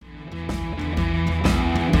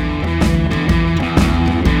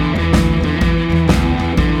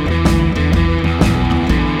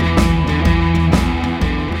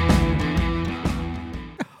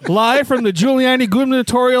Live from the Giuliani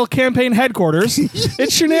gubernatorial campaign headquarters,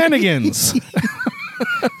 it's Shenanigans.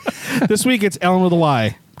 This week, it's Allyn with a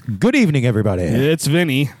Y. Good evening, everybody. It's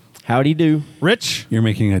Vinnie. Howdy do. Rich. You're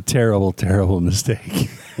making a terrible, terrible mistake.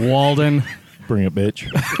 Walden. Bring it, bitch.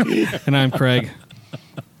 And I'm Craig.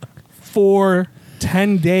 For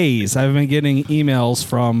 10 days, I've been getting emails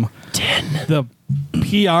from the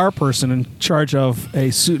PR person in charge of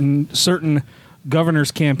a certain governor's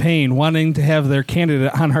campaign wanting to have their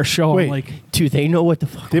candidate on our show. Wait. I'm like, Do they know what the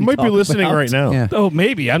fuck They we might be talk listening about? right now. Yeah. oh,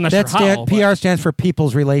 maybe. I'm not That sure how. PR stands for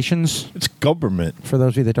People's Relations, It's government. for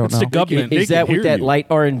those of you that don't It's know. the government. Is that with that light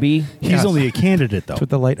R&B? He's Yes. only a candidate, though. That's what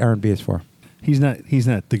the light R&B is for. He's not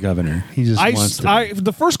the governor. He just wants to.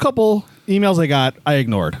 The first couple emails I got, I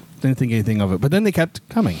ignored. Didn't think anything of it. But then they kept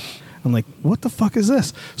coming. I'm like, what the fuck is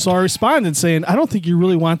this? So I responded saying, I don't think you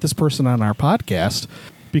really want this person on our podcast.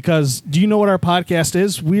 Because do you know what our podcast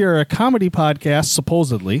is? We are a comedy podcast,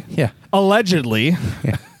 supposedly. Yeah. Allegedly.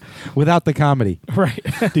 Yeah. Without the comedy. Right.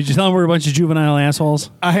 Did you tell him we're a bunch of juvenile assholes?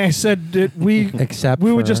 I said that we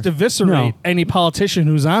would just eviscerate No. any politician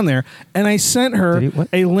who's on there. And I sent her Did he- what?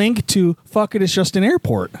 a link to Fuck It, It's Just an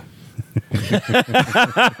Airport.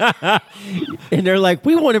 And they're like,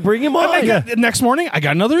 we want to bring him on. Next morning, I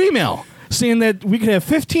got another email saying that we could have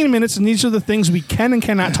 15 minutes and these are the things we can and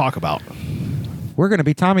cannot talk about. We're going to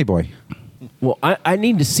be Tommy Boy. Well, I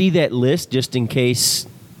need to see that list just in case.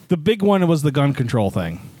 The big one was the gun control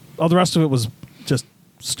thing. All the rest of it was just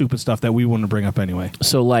stupid stuff that we wouldn't bring up anyway.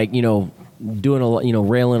 So, like, doing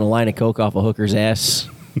railing a line of coke off a hooker's ass.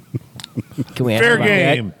 Can we ask Fair about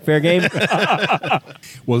game. that? Fair game.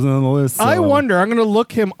 Wasn't on the list. I so- wonder, I'm going to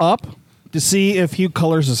look him up to see if he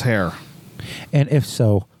colors his hair. And if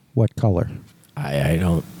so, what color? I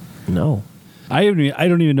don't know. I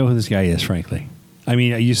don't even know who this guy is, frankly. I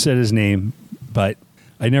mean, you said his name, but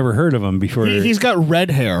I never heard of him before. He's got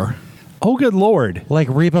red hair. Oh, good Lord. Like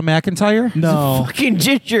Reba McEntire? No. Fucking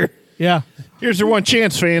ginger. Yeah. Here's your one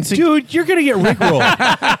chance, Fancy. Dude, you're going to get rickrolled.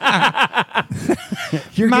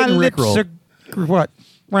 You're My getting lips rickrolled. are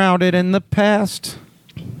rounded in the past.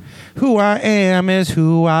 Who I am is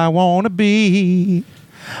who I want to be.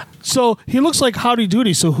 So he looks like Howdy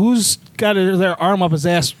Doody. So who's got their arm up his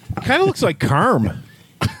ass? Kind of looks like Carm.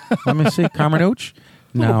 Let me see. Carmenouche?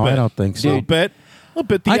 No, bit. I don't think A so. little bit. The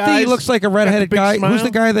I think eyes, he looks like a got the redheaded big guy. Who's smile.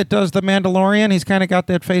 the guy that does the Mandalorian? He's kind of got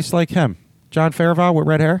that face like him. John Favreau with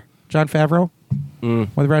red hair? John Favreau?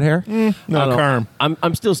 With red hair? I don't No, know. Carm.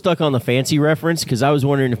 I'm still stuck on the fancy reference because I was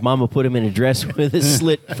wondering if Mama put him in a dress with a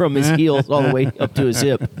slit from his heels all the way up to his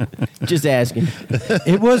hip. Just asking.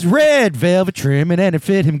 It was red velvet trimming and it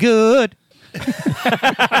fit him good.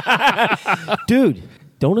 Dude,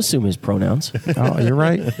 don't assume his pronouns. Oh, you're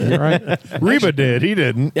right. You're right. Reba did. He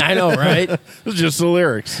didn't. I know, right? It's just the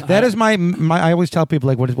lyrics. That is my. I always tell people,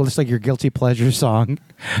 like, well, it's like your guilty pleasure song.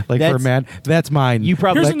 Like, for a That's- man. That's mine. You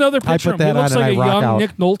probably- Here's Like, another I picture put of him. that He looks on and like a I rock young out.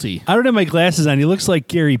 Nick Nolte. I don't have my glasses on. He looks like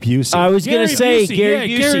Gary Busey. I was going to say Busey. Gary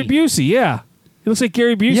Yeah, Busey. Gary Busey, yeah. He looks like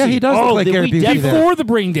Gary Busey. Yeah, he does Oh, look like then Gary we Busey definitely- there. Before the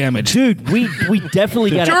brain damage. Dude, we definitely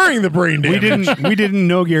got During the brain we damage. didn't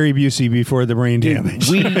know Gary Busey before the brain damage.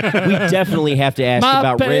 we definitely have to ask My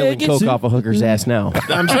about railing bag coke is- off a hooker's ass now.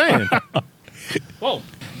 I'm saying. Whoa,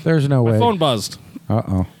 There's no my way. phone buzzed.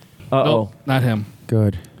 Uh-oh. Uh-oh. Nope, not him.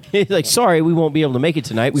 Good. He's like, sorry, we won't be able to make it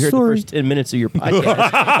tonight. We heard Sorry. the first 10 minutes of your podcast.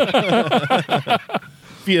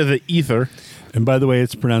 Via the ether. And by the way,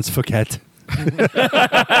 it's pronounced Fouquet.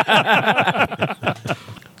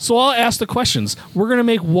 So I'll ask the questions. We're going to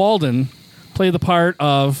make Walden play the part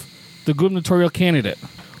of the gubernatorial candidate.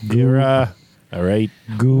 You're, all right.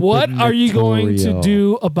 What are you going to Gubernatorial.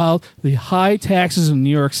 do about the high taxes in New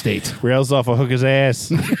York State? Rails off a hooker's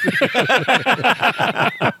ass.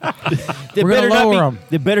 They We're gonna better not lower be- 'em.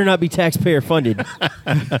 They better not be taxpayer funded.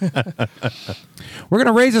 We're going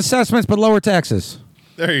to raise assessments but lower taxes.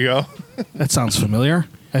 There you go. That sounds familiar.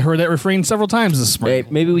 I heard that refrain several times this spring. Hey,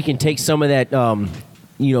 maybe we can take some of that,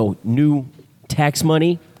 new tax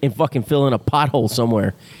money and fucking fill in a pothole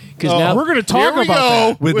somewhere. Because now, We're going to talk Here we about go.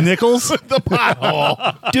 that. With nickels? The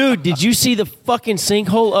pothole. dude, did you see the fucking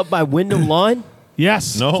sinkhole up by Wyndham Lawn?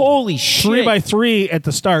 Yes. No. Holy shit! 3x3 at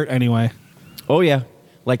the start, anyway. Oh yeah,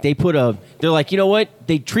 like they're like, you know what?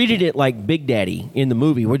 They treated it like Big Daddy in the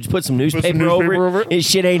movie. We'll just put some newspaper, over it. And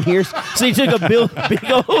shit ain't here. So they took a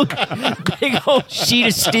big old sheet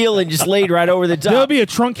of steel and just laid right over the top. There'll be a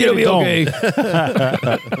truncated It'll dome. be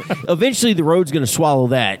Eventually, the road's gonna swallow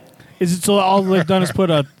that. Is it so all they've done is put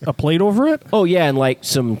a plate over it? Oh yeah, and like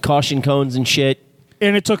some caution cones and shit.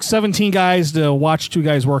 And it took 17 guys to watch 2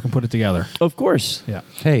 guys work and put it together. Of course. Yeah.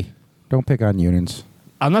 Hey, don't pick on unions.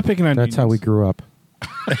 I'm not picking on That's how we unions. grew up.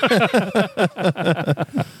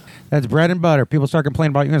 That's bread and butter. People start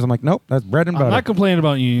complaining about unions. I'm like, nope, that's bread and I'm butter. not complaining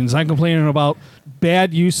about unions. I'm complaining about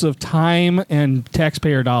bad use of time and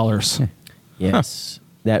taxpayer dollars. Yes,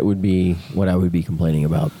 that would be what I would be complaining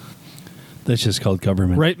about. That's just called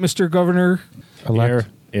government. Right, Mr. Governor? Elect.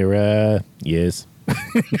 Yes.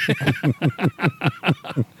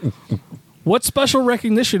 What special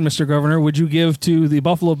recognition, Mr. Governor, would you give to the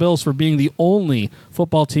Buffalo Bills for being the only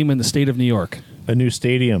football team in the state of New York? A new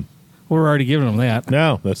stadium. We're already giving them that.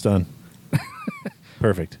 No, that's done.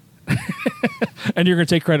 Perfect. And you're going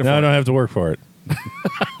to take credit Now for I it. don't have to work for it.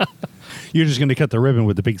 You're just going to cut the ribbon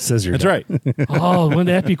with the big scissors. That's right. Oh, wouldn't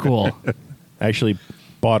that be cool? I actually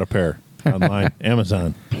bought a pair online,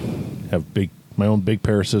 Amazon. Have my own big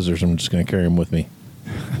pair of scissors. I'm just going to carry them with me.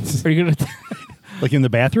 Are you going to... Like in the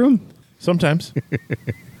bathroom? Sometimes.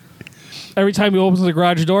 Every time he opens the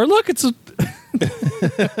garage door, look, it's a...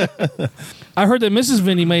 I heard that Mrs.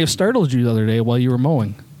 Vinnie may have startled you the other day while you were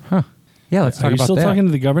mowing. Yeah, let's Are talk you about still that. talking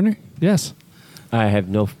to the governor? Yes. I have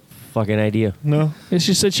no fucking idea. No. And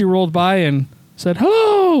she said she rolled by and said,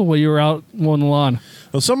 hello, while you were out mowing the lawn.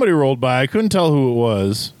 Well, somebody rolled by. I couldn't tell who it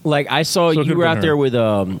was. Like I saw So it you could've were been out her. there with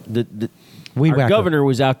the Weed our whacker. governor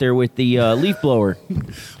was out there with the leaf blower.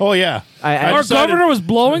 Oh, yeah. I Our decided- governor was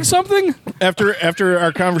blowing something? After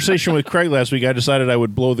our conversation with Craig last week, I decided I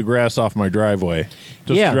would blow the grass off my driveway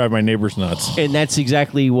just Yeah. to drive my neighbors nuts. And that's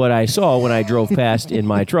exactly what I saw when I drove past in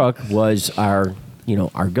my truck was our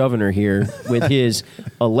governor here with his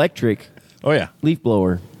electric Oh, yeah. leaf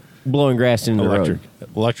blower blowing grass into Electric. the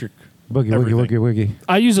road. Electric. Boogie, woogie, everything. woogie, woogie.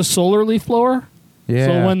 I use a solar leaf blower. Yeah.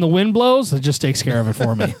 So when the wind blows, it just takes care of it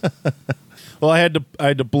for me. Well, I had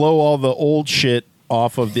to blow all the old shit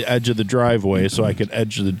off of the edge of the driveway so I could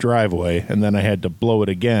edge the driveway, and then I had to blow it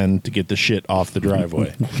again to get the shit off the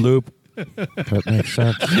driveway. Loop. That makes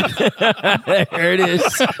sense. There it is.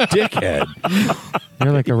 Dickhead.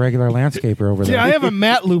 You're like a regular landscaper over there. Yeah, I have a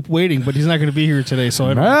Matt Loop waiting, but he's not going to be here today, so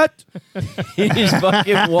I don't. Matt? He just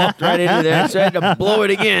fucking walked right into there and tried to blow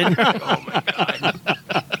it again.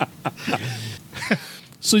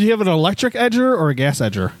 So do you have an electric edger or a gas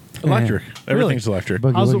edger? Electric. Everything's electric.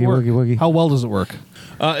 Boogie, How's woogie, it work? woogie, woogie. How well does it work?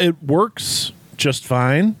 It works just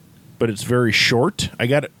fine, but it's very short. I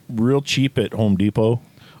got it real cheap at Home Depot.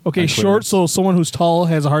 Okay, On short, clearance. so someone who's tall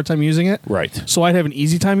has a hard time using it? Right. So I'd have an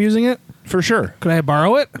easy time using it? For sure. Could I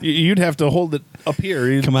borrow it? You'd have to hold it up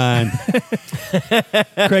here. Come on.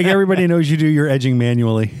 Craig, everybody knows you do your edging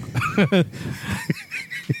manually.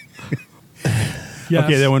 Yes.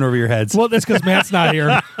 Okay, that went over your heads. Well, that's because Matt's not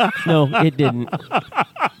here. No, it didn't.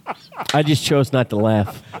 I just chose not to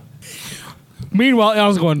laugh. Meanwhile, I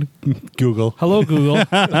was going, Google. hello, Google.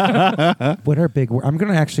 What are big words? I'm going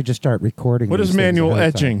to actually just start recording. What these is things manual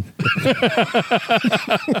ahead of time. etching?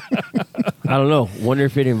 I don't know. Wonder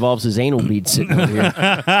if it involves his anal beads sitting over here.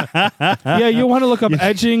 Yeah, you want to look up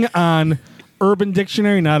edging on Urban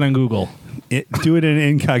Dictionary, not on Google. Do it in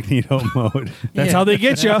incognito mode. That's how they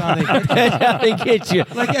get you. They get you.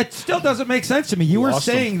 Like, it still doesn't make sense to me. You were Lost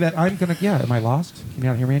saying that I'm going to... Yeah, am I lost? Can you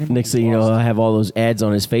not hear me anymore? Next thing you know, I have all those ads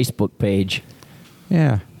on his Facebook page.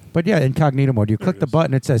 Yeah. But yeah, incognito mode. You click the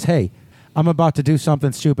button, it says, hey, I'm about to do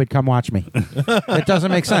something stupid. Come watch me. It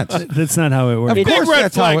doesn't make sense. That's not how it works. Of course red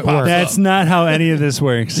that's how flag it pops works. That's not how any of this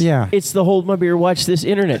works. Yeah. It's the hold my beer, watch this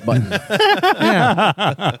internet button.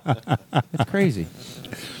 Yeah. It's crazy.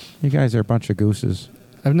 You guys are a bunch of gooses.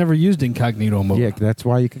 I've never used incognito mode. Yeah, that's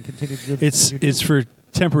why you can continue to do what you do. It's for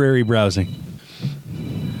temporary browsing. What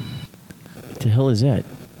the hell is that?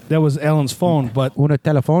 That was Alan's phone, but Una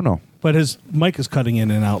telefono. his mic is cutting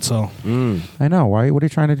in and out, so I know. Why? What are you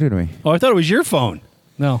trying to do to me? Oh, I thought it was your phone.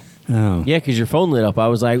 no. Oh. Yeah, because your phone lit up. I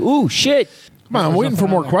was like, ooh, shit. Come on, I'm waiting for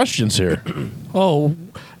more questions here. Oh,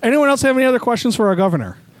 anyone else have any other questions for our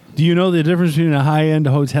governor? Do you know the difference between a high-end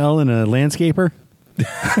hotel and a landscaper?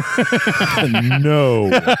 No.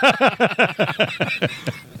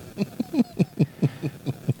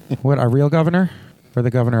 What, a real governor or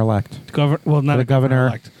the governor-elect? Well, not The a governor.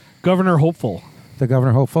 Elect. Governor Hopeful. The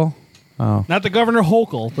governor hopeful? Oh. Not the Governor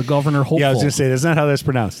Hochul, the Governor Hopeful. Yeah, I was going to say, that's not how that's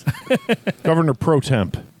pronounced. Governor Pro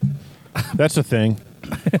Temp. That's a thing.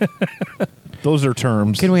 Those are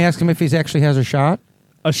terms. Can we ask him if he actually has a shot?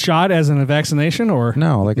 A shot as in a vaccination, or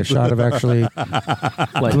No, like a shot of actually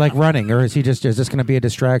like running, or is he just is this going to be a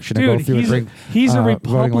distraction to go dude, through and bring? he's a voting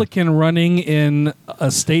Republican running in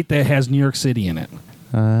a state that has New York City in it.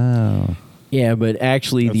 Oh, Yeah, but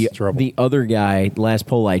actually, That's trouble. the other guy, last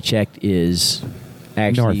poll I checked, is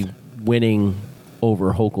actually North. winning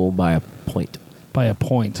over Hochul by a point. By a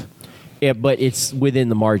point. Yeah, but it's within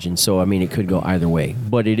the margin, so I mean, it could go either way.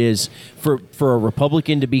 But it is for a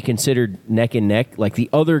Republican to be considered neck and neck. Like the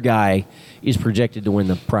other guy is projected to win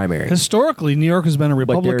the primary. Historically, New York has been a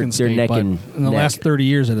Republican they're state, neck but and in the neck. last 30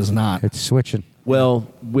 years, it is not. It's switching. Well,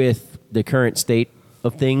 with the current state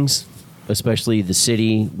of things, especially the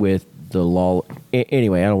city with the law.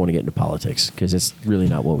 Anyway, I don't want to get into politics because it's really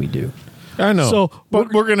not what we do. I know. So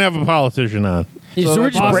but we're going to have a politician on. So we're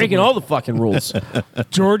just possibly. breaking all the fucking rules.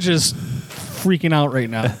 George is freaking out right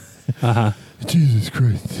now. Jesus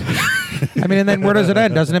Christ. I mean, and then where does it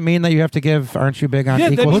end? Doesn't it mean that you have to give? Aren't you big on Yeah,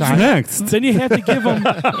 equal what's time? Next. Then you have to give them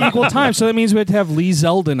equal time. So that means we have to have Lee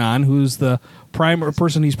Zeldin on, who's the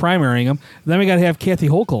person he's primarying him. Then we got to have Kathy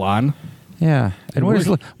Hochul on. Yeah. And what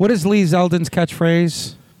is Lee Zeldin's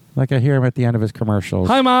catchphrase? Like I hear him at the end of his commercials.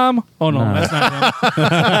 Hi, Mom. Oh, no, No. that's not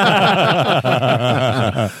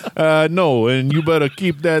him. No, and you better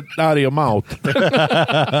keep that out of your mouth.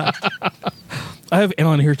 I have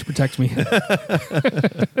Allyn here to protect me.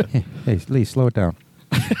 Hey, Lee, slow it down.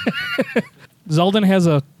 Zeldin has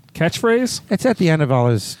a catchphrase. It's at the end of all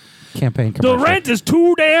his campaign The commercials. rent is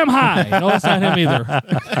too damn high. No, that's not him either.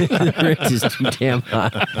 The rent is too damn high.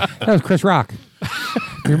 That was Chris Rock.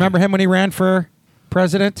 You remember him when he ran for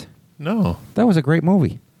president? No. That was a great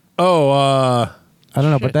movie. Oh, I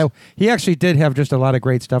don't know, but he actually did have just a lot of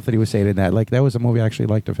great stuff that he was saying in that. Like that was a movie I actually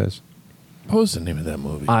liked of his. what was the name of that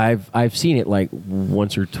movie? I've seen it like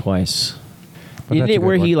once or twice. But Isn't that's a it good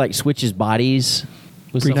where he one. like switches bodies?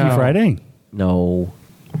 With Freaky someone? Friday. No.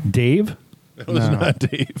 Dave. It was No. not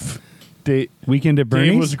Dave. Dave. Weekend at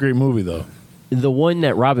Bernie's. Dave was a great movie, though. The one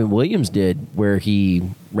that Robin Williams did where he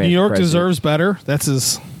ran New for York president. deserves better. That's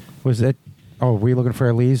his. Was it? Oh, were you looking for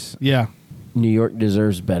Elise? Yeah. New York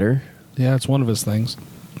deserves better. Yeah, it's one of his things.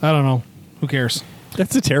 I don't know. Who cares?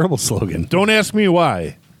 That's a terrible slogan. Don't ask me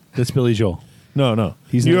why. That's Billy Joel. No.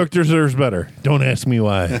 He's New not- York deserves better. Don't ask me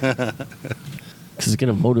why. Because it's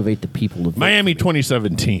going to motivate the people to vote. Miami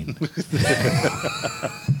 2017.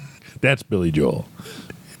 That's Billy Joel.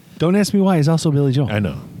 Don't ask me why. He's also Billy Joel. I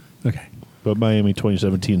know. Okay. But Miami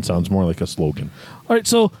 2017 sounds more like a slogan. All right,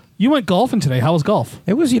 so you went golfing today. How was golf?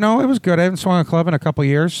 It was, it was good. I haven't swung a club in a couple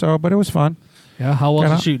years, but it was fun. Yeah, how well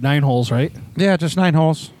Kinda. did you shoot? 9 holes, right? Yeah, just 9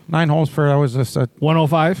 holes. 9 holes for I was just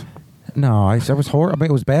 105? no, I was horrible. I mean,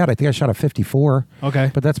 it was bad. I think I shot a 54. Okay.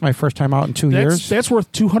 But that's my first time out in 2 years. That's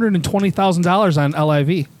worth $220,000 on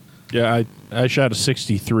LIV. Yeah, I shot a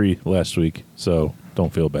 63 last week, so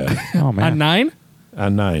don't feel bad. Oh man. On 9?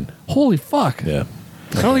 On 9. Holy fuck. Yeah.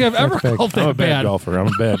 I don't think I've ever big. golfed I'm a that bad bad. golfer. I'm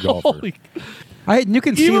a bad golfer. Holy. You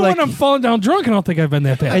can see Even like when I'm falling down drunk, I don't think I've been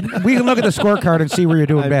that bad. we can look at the scorecard and see where you're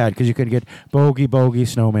doing bad because you could get bogey,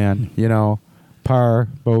 snowman, par,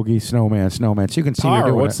 bogey, snowman. So you can see where you're Par,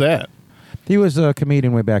 doing what's it. that? He was a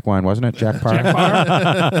comedian way back when, wasn't it? Jack Parr.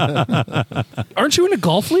 Aren't you in a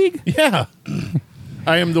golf league? Yeah.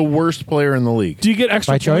 I am the worst player in the league. Do you get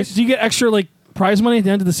extra By choice? Do you get extra like prize money at the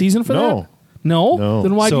end of the season for No. that? No. No.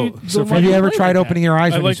 Then why So- do you? so then why Have do you ever play tried like that? opening your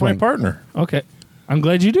eyes I when you like my swing? partner. Okay, I'm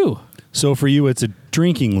glad you do. So for you, it's a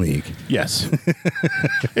drinking league. Yes.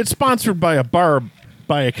 It's sponsored by a bar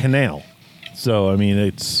by a canal. So, I mean,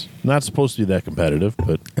 it's not supposed to be that competitive,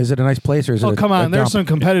 but Is it a nice place or is it? Oh come on, there's some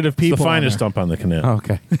competitive it's the people. finest on dump on the canal. Oh,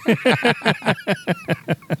 okay. there.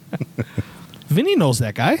 Vinnie knows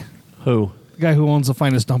that guy. Who? The guy who owns the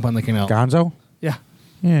finest dump on the canal. Gonzo. Yeah,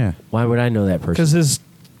 Yeah. Why would I know that person? because his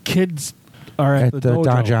kids are at, At the dojo.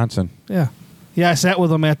 Don Johnson. Yeah, I sat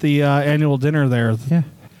with him at the annual dinner there. Yeah.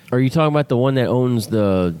 Are you talking about the one that owns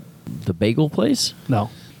the bagel place? No,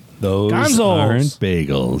 Those Gonzo's. aren't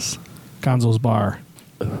bagels. Gonzo's Bar.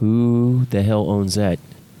 Who the hell owns that?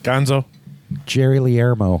 Gonzo. Jerry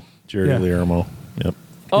Liermo. Jerry Yeah. Liermo. Yep.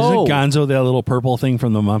 Oh, Isn't Gonzo that little purple thing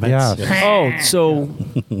from the Muppets? Yeah. oh, so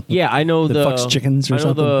yeah, I know That fucks chickens or I know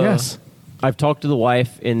something? Yes. I've talked to the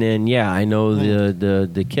wife, and then I know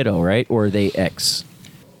the kiddo, right? Or they ex.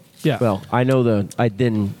 Yeah. Well, I know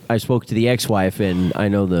I spoke to the ex-wife, and I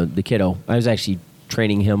know the kiddo. I was actually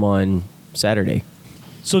training him on Saturday.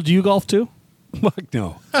 So do you golf too? Fuck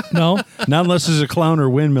no. No. Not unless there's a clown or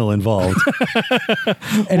windmill involved.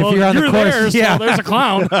 And if you're on the course, there, yeah, so there's a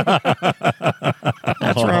clown.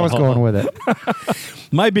 that's where I was going with it.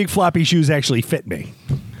 My big floppy shoes actually fit me.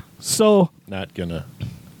 So Not gonna.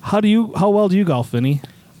 how well do you golf, Vinny?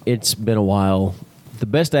 It's been a while. The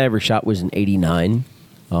best I ever shot was an 89.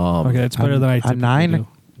 Okay, that's better than I on typically 9? do.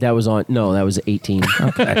 That was that was 18.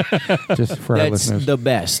 Just for our That's listeners. the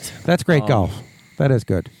best. That's great golf. That is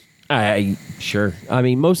good. Sure. I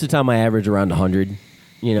mean, most of the time I average around 100.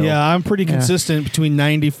 You know, Yeah, I'm pretty consistent between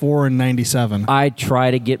 94 and 97. I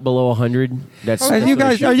try to get below 100. That's Are you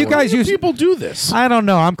guys using? People do this. I don't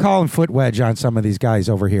know. I'm calling foot wedge on some of these guys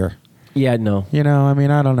over here. Yeah, no, You know, I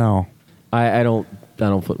mean, I don't know. I don't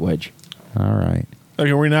foot wedge. All right. Like,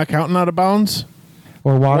 are we not counting out of bounds?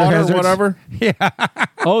 Or water hazards? whatever.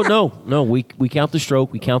 Oh no, we count the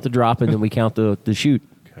stroke, we count the drop, and then we count the shoot.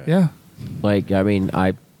 Yeah. Like, I mean,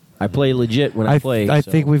 I play legit when I play. I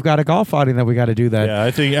so. think we've got a golf outing that we got to do that. Yeah,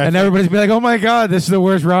 I think. And everybody's be like, "Oh my god, this is the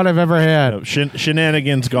worst round I've ever had."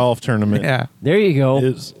 Shenanigans golf tournament. Yeah. There you go.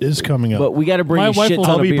 is coming up. But we got to bring My a wife shit will-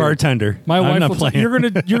 ton I'll of be beer. bartender. My I'm wife not will playing.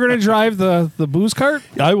 you're gonna drive the booze cart?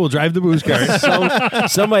 I will drive the booze cart.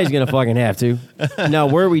 Somebody's gonna fucking have to. Now,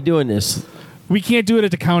 where are we doing this? We can't do it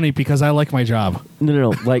at the county because I like my job.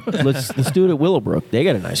 No. Like, let's do it at Willowbrook. They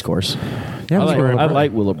got a nice course. Yeah, I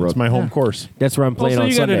like Willowbrook. It's my home course. That's where I'm Well, playing so on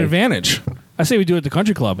you got Sunday. an advantage. I say we do it at the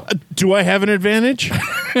country club. Do I have an advantage?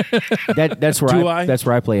 That's where Do I I? that's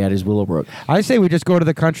where I play at is Willowbrook. I say we just go to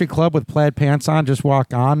the country club with plaid pants on, just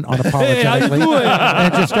walk on unapologetically,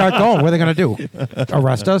 and just start going. What are they going to do?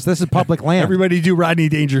 Arrest us? This is public land. Everybody do Rodney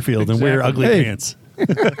Dangerfield and wear ugly Hey. pants.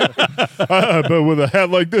 But with a hat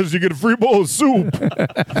like this, you get a free bowl of soup.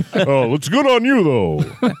 Oh, looks good on you, though.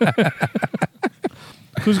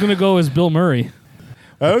 Who's going to go as Bill Murray?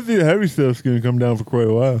 I don't think the heavy stuff's going to come down for quite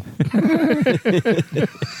a while.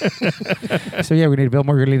 So yeah, we need a Bill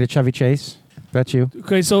Moore. We're going to need a Chevy Chase. That's you,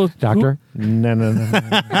 Okay, so doctor. No.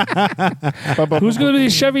 Who's going to be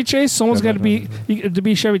Chevy Chase? Someone's got to be to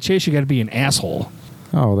be Chevy Chase. You got to be an asshole.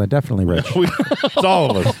 Oh, then definitely Rich. It's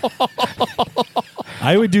all of us.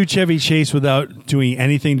 I would do Chevy Chase without doing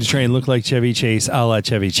anything to try and look like Chevy Chase, a la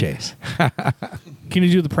Chevy Chase. Can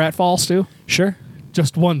you do the pratfalls too? Sure.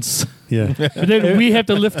 Just once. Yeah. But then we have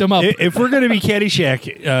to lift him up. If we're going to be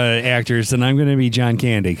Caddyshack actors, then I'm going to be John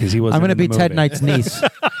Candy because he wasn't. I'm going to in be the Ted movie. Knight's niece.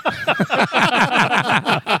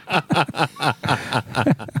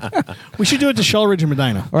 We should do it to Shellridge and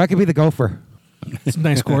Medina. Or I could be the gopher. It's a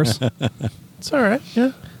nice course. It's all right.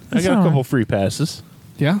 Yeah. I It's got all a couple right. free passes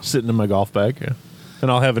Yeah. sitting in my golf bag. Yeah.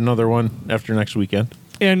 And I'll have another one after next weekend.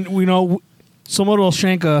 And we know someone will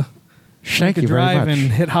shank a Thank you very drive much.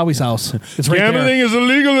 and hit Howie's house. It's right Gambling there. is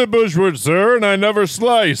illegal at Bushwood, sir, and I never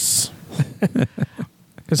slice.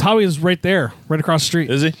 Because Howie is right there, right across the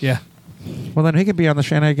street. Is he? Yeah. Well, then he could be on the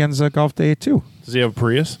Shenanigans golf day too. Does he have a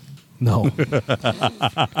Prius? No. You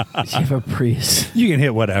have a Prius. You can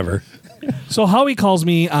hit whatever. So Howie calls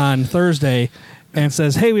me on Thursday and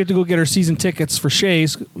says, "Hey, we have to go get our season tickets for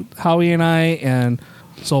Shays." Howie and I, and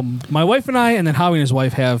so my wife and I, and then Howie and his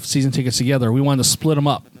wife have season tickets together. We wanted to split them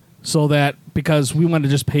up so that because we wanted to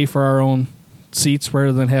just pay for our own seats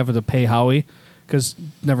rather than having to pay Howie, because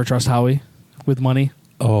never trust Howie with money.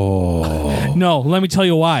 Oh. No, let me tell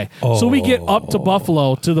you why. So we get up to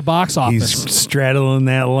Buffalo to the box office. He's straddling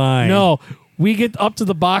that line. No, we get up to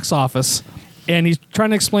the box office, and he's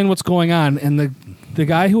trying to explain what's going on. And the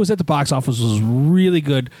guy who was at the box office was really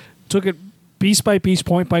good. Took it piece by piece,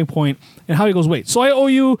 point by point. And Howie goes, "Wait, so I owe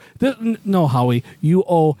you this?" No, Howie, you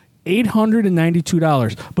owe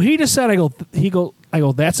 $892. But he just said, I go,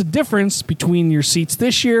 that's the difference between your seats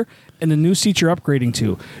this year and the new seats you're upgrading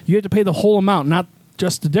to. You have to pay the whole amount, not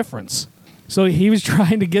just the difference. So he was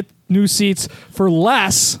trying to get new seats for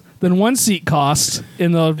less than one seat costs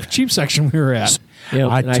in the cheap section we were at. Yeah,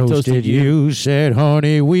 I and toasted you, said,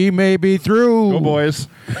 honey, we may be through. Go, boys.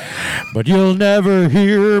 But you'll never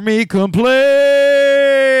hear me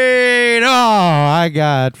complain. Oh, I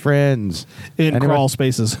got friends. In Anyway. crawl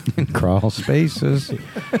spaces. In crawl spaces.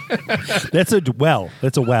 That's a well.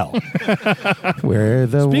 That's a well. Where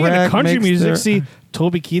the Speaking wreck of country makes music, their- see,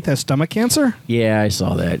 Toby Keith has stomach cancer? Yeah, I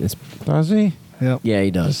saw that. Does he? Yep. Yeah,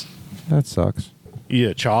 he does. That sucks.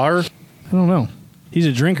 Yeah, char. I don't know. He's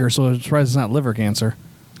a drinker, so I'm surprised it's not liver cancer.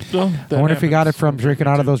 Oh, I wonder if he got it from drinking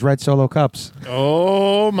out of those red Solo cups.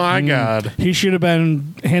 Oh my God! He should have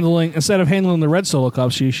been handling, instead of handling the red Solo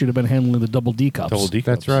cups, he should have been handling the double D cups. Double D.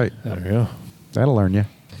 That's right. There you go. That'll learn you.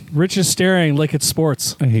 Rich is staring like it's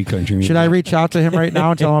sports. I hate country music. Should I reach out to him right now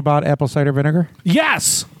and tell him about apple cider vinegar?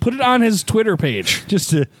 Yes! Put it on his Twitter page. just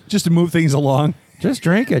to move things along? Just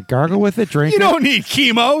drink it. Gargle with it. Drink You it. don't need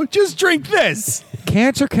chemo. Just drink this.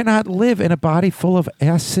 Cancer cannot live in a body full of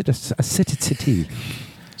acidity.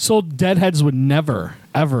 So deadheads would never,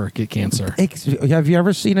 ever get cancer. Have you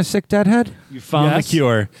ever seen a sick deadhead? You found Yes. the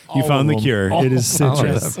cure. You All found of the them. cure. All It is of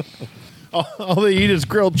citrus. them. All they eat is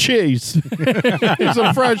grilled cheese. Here's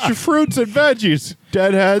some fresh fruits and veggies.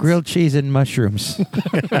 Deadheads. Grilled cheese and mushrooms.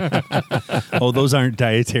 Oh, those aren't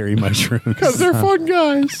dietary mushrooms. Because they're fun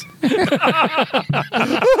guys.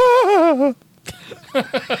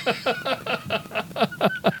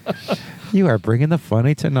 You are bringing the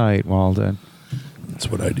funny tonight, Walden. That's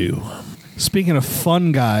what I do. Speaking of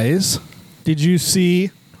fun guys, did you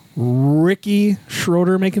see Ricky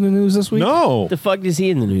Schroeder making the news this week? No. What the fuck is he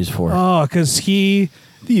in the news for? Oh, because he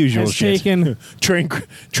The usual has shit. taken. Train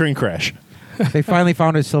crash. They finally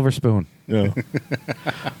found his silver spoon. Yeah.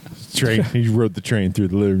 Train. He rode the train through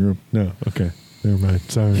the living room. No. Okay. Never mind.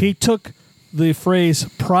 Sorry. He took the phrase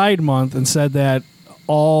Pride Month and said that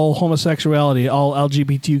all homosexuality, all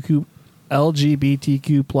LGBTQ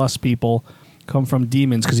plus people come from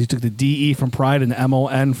demons because he took the DE from Pride and the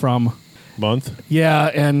MON from Month. yeah,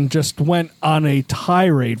 and just went on a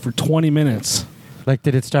tirade for 20 minutes. Like,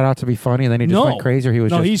 did it start out to be funny and then he just went crazy, or he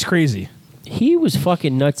was no, just... he's crazy. He was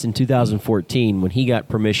fucking nuts in 2014 when he got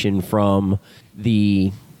permission from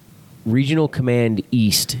the Regional Command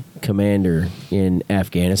East commander in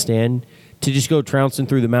Afghanistan to just go trouncing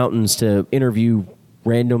through the mountains to interview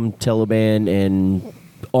random Taliban and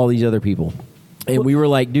all these other people. And we were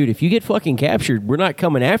like, dude, if you get fucking captured, we're not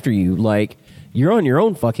coming after you. Like, you're on your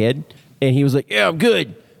own, fuckhead. And he was like, yeah, I'm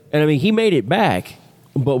good. And I mean, he made it back.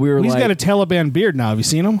 But we were He's like... got a Taliban beard now. Have you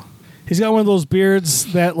seen him? He's got one of those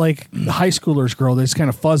beards that like high schoolers grow. They just kind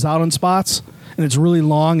of fuzz out in spots, and it's really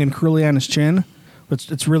long and curly on his chin. But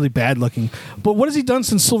it's really bad looking. But what has he done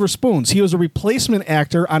since Silver Spoons? He was a replacement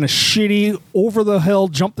actor on a shitty, over-the-hill,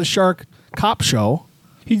 jump-the-shark cop show.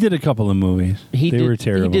 He did a couple of movies. They were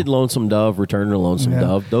terrible. He did Lonesome Dove, Return to Lonesome Yeah.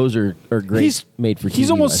 Dove. Those are great He's made for TV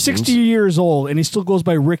He's almost lessons. 60 years old, and he still goes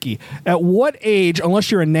by Ricky. At what age,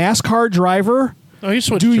 unless you're a NASCAR driver, Oh, he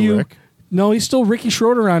switched do to you? Rick. No, he's still Ricky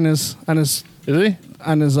Schroeder on his Is he?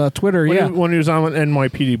 Twitter. When, yeah, when he was on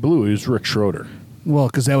NYPD Blue, he was Rick Schroeder. well,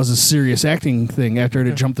 because that was a serious acting thing after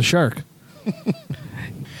it jumped the shark.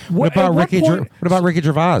 What about Ricky point? What about Ricky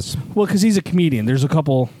Gervais? Well, because he's a comedian. There's a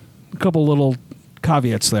couple little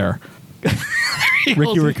caveats there.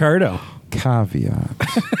 Ricky Ricardo. Caveat.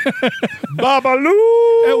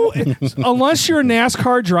 Babaloo! Unless you're a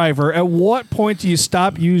NASCAR driver, at what point do you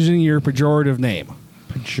stop using your pejorative name?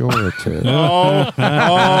 Pejorative. Oh.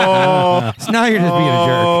 So now you're just being a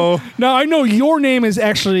jerk. Now, I know your name is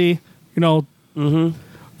actually,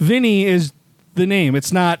 Vinnie is the name.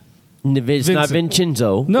 It's not. It's not Vincent.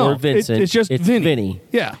 Vincenzo No, or Vincent. it's just Vinnie. Vinny.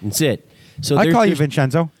 Yeah. That's it. So I there's- call you there's-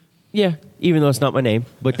 Vincenzo. Yeah, even though it's not my name,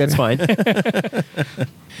 but that's fine.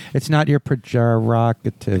 It's not your pejorative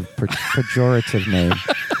name.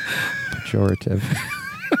 Pejorative.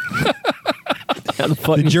 How the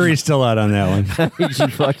fuck The jury's still out on that one. did you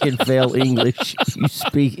fucking fail English? You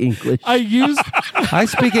speak English. I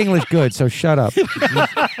speak English good, so shut up.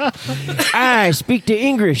 I speak to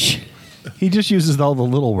English. He just uses all the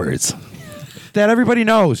little words. That everybody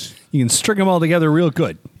knows. You can string them all together real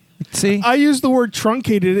good. See? I used the word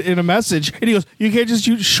truncated in a message, and he goes, "You can't just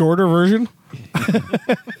use shorter version."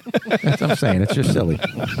 That's what I'm saying. It's just silly.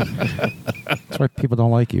 That's why people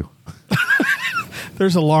don't like you.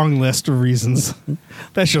 There's a long list of reasons.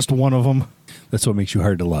 That's just one of them. That's what makes you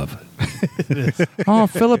hard to love. Oh,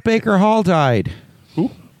 Philip Baker Hall died.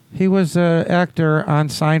 Who? He was an actor on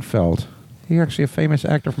Seinfeld. He's actually a famous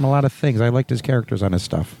actor from a lot of things. I liked his characters on his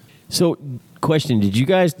stuff. So, question: did you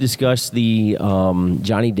guys discuss the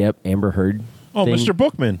Johnny Depp Amber Heard? Oh, thing Mr.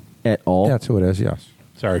 Bookman. at all? That's who it is, yes.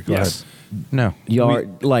 Sorry, go Yes. No. Y'all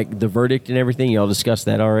like the verdict and everything. Y'all discussed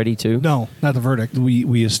that already too. No, not the verdict.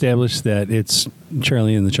 We established that it's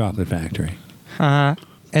Charlie and the Chocolate Factory.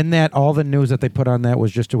 And that all the news that they put on that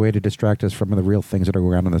was just a way to distract us from the real things that are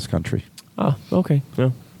going on in this country. Oh, okay.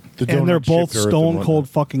 Yeah. ahead. And they're both Ship Earth and stone whatnot. cold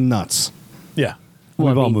fucking nuts. Yeah. Well,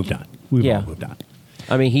 We've I all mean, moved on. We've yeah. all moved on.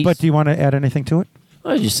 I mean, he's. But do you want to add anything to it?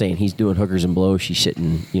 I was just saying he's doing hookers and blows. She's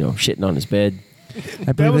shitting on his bed.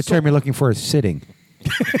 I believe the was term you're looking for is sitting.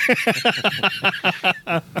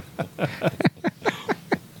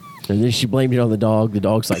 And then she blamed it on the dog. The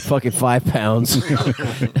dog's like fucking 5 pounds.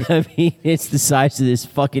 I mean, it's the size of this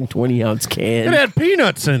fucking 20-ounce It can. had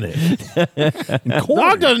peanuts in it.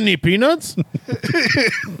 Dog doesn't eat peanuts.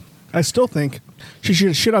 I still think she should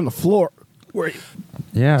have shit on the floor. Where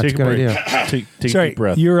Yeah, it's a Take a good break. idea. Take a Sorry, deep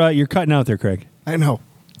breath. you're cutting out there, Craig. I know.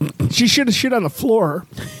 She should have shit on the floor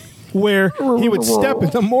where he would step in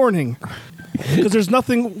the morning. Because there's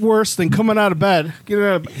nothing worse than coming out of bed. Getting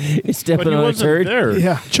out of bed. It's But stepping he on a wasn't turd. there.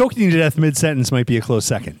 Yeah. Choking to death mid-sentence might be a close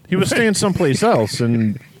second. He was staying someplace else,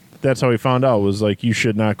 and that's how he found out. Was like, you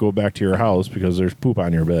should not go back to your house because there's poop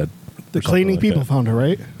on your bed. The Or something cleaning like people that. found her,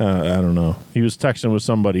 right? I don't know. He was texting with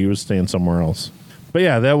somebody. He was staying somewhere else. But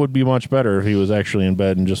yeah, that would be much better if he was actually in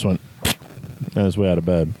bed and just went on his way out of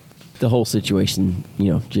bed. The whole situation,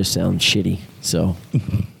 just sounds shitty. So,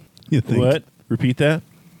 You think? What? Repeat that?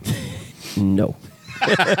 no.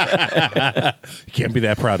 You can't be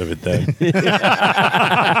that proud of it then.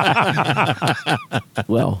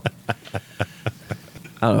 Well,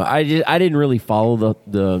 I don't know. I didn't really follow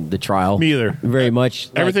the trial. Me either. Very much.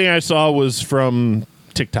 Everything I saw was from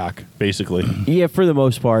TikTok, basically. Yeah, for the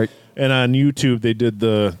most part. And on YouTube, they did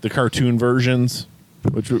the cartoon versions,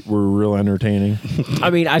 which were real entertaining. I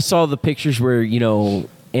mean, I saw the pictures where,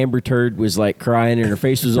 Amber Turd was like crying and her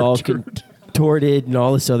face was all contorted and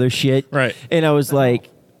all this other shit. Right. And I was like,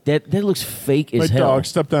 that looks fake as My hell. dog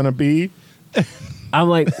stepped on a bee. I'm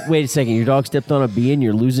like, wait a second, your dog stepped on a bee and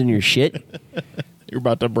you're losing your shit? You're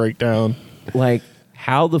about to break down. Like,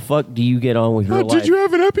 how the fuck do you get on with your life? Did you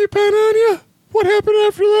have an EpiPen on you? What happened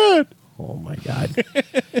after that? Oh, my God.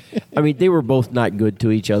 I mean, they were both not good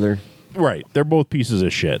to each other. Right. They're both pieces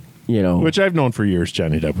of shit. Which I've known for years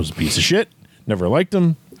Johnny Depp was a piece of shit. Never liked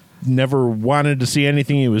him. Never wanted to see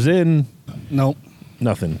anything he was in. Nope.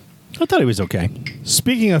 Nothing. I thought he was okay.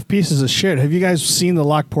 Speaking of pieces of shit, have you guys seen the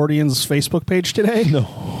Lockportians Facebook page today?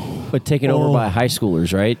 No. But taken over by high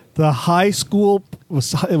schoolers, right? The high school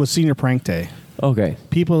it was senior prank day. Okay.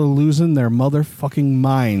 People are losing their motherfucking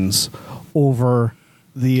minds over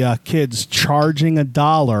the kids charging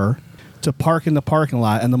 $1 to park in the parking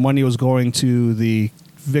lot, and the money was going to the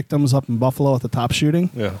victims up in Buffalo at the top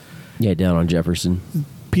shooting. Yeah. Yeah, down on Jefferson.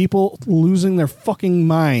 People losing their fucking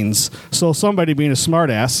minds. So somebody being a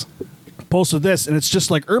smartass posted this, and it's just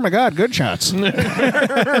like, oh my God, good shots.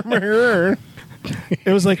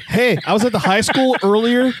 It was like, hey, I was at the high school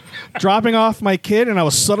earlier dropping off my kid, and I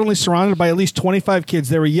was suddenly surrounded by at least 25 kids.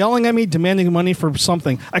 They were yelling at me, demanding money for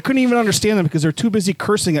something. I couldn't even understand them because they're too busy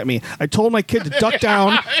cursing at me. I told my kid to duck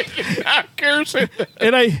down. Cursing.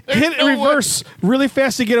 And I hit reverse really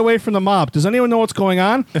fast to get away from the mob. Does anyone know what's going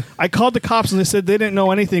on? I called the cops, and they said they didn't know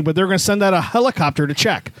anything, but they were going to send out a helicopter to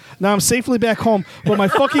check. Now I'm safely back home, but my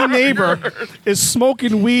fucking neighbor is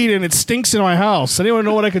smoking weed, and it stinks in my house. Anyone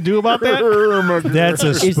know what I could do about that? That's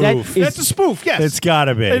a spoof. That's a spoof, yes. It's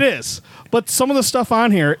gotta be. It is. But some of the stuff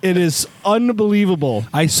on here, it is unbelievable.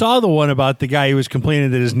 I saw the one about the guy who was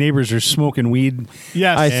complaining that his neighbors are smoking weed.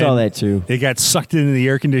 Yes. I saw that too. They got sucked into the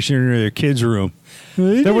air conditioner in their kids' room.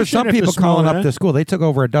 There were some people calling up the school. They took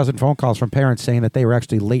over a dozen phone calls from parents saying that they were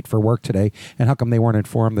actually late for work today, and how come they weren't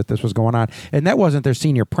informed that this was going on. And that wasn't their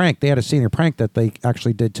senior prank. They had a senior prank that they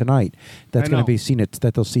actually did tonight. That's going to be seen that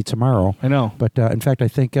they'll see tomorrow. I know. But in fact, I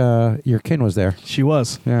think your kin was there. She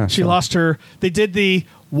was. Yeah. She lost her. They did the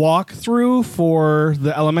walk through for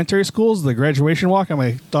the elementary schools, the graduation walk, and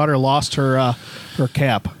my daughter lost her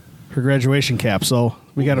cap, her graduation cap. So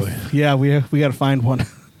we got to, we got to find one.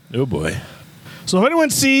 Oh boy. So if anyone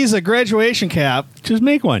sees a graduation cap, just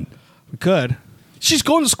make one. We could. She's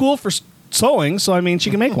going to school for sewing, so I mean, she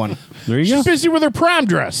can make one. There you She's go. busy with her prom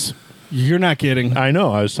dress. You're not kidding. I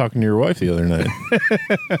know. I was talking to your wife the other night.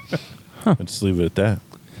 Let's leave it at that.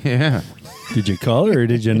 Yeah. Did you call her or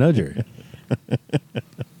did you nudge her?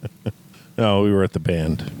 No, we were at the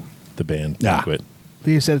band. The band banquet.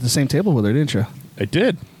 You sat at the same table with her, didn't you? I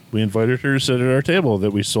did. We invited her to sit at our table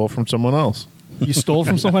that we stole from someone else. You stole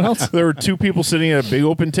from someone else? There were two people sitting at a big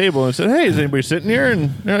open table, and I said, hey, is anybody sitting here? And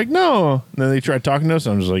they're like, no. And then they tried talking to us,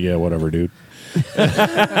 and I'm just like, yeah, whatever, dude.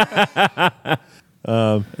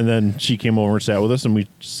 And then she came over and sat with us, and we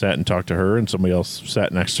sat and talked to her, and somebody else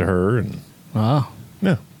sat next to her. And Wow.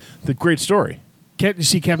 yeah, the great story. Did you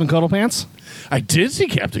see Captain Cuddlepants? I did see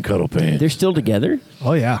Captain Cuddlepants. They're still together?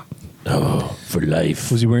 Oh, yeah. Oh, for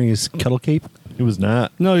life. Was he wearing his cuddle cape? He was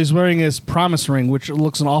not. No, he's wearing his promise ring, which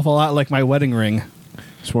looks an awful lot like my wedding ring.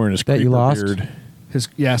 He's wearing his That you creeper lost? beard.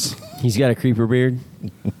 Yes. He's got a creeper beard.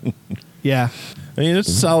 Yeah. I mean, it's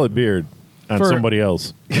a solid beard on For- somebody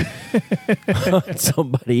else.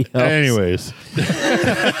 Somebody else. Anyways.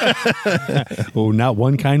 Oh, not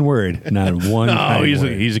one kind word. Not one No, kind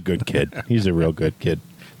word. he's a good kid. He's a real good kid.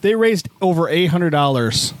 They raised over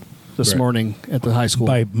 $800 this Right. morning at the high school.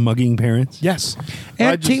 By mugging parents? Yes.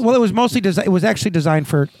 And it was mostly it was actually designed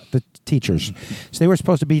for the teachers. So they were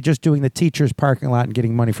supposed to be just doing the teachers' parking lot and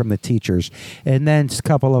getting money from the teachers. And then a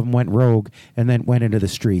couple of them went rogue and then went into the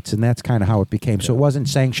streets, and that's kind of how it became. So it wasn't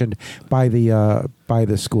sanctioned by the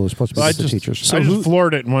school. It was supposed to be just the teachers. I just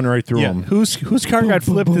floored it and went right through Yeah. him. Whose car got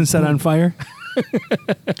flipped and set on fire?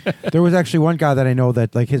 There was actually one guy that I know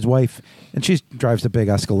that, like, his wife, and she drives the big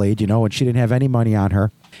Escalade, and she didn't have any money on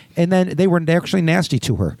her. And then they were actually nasty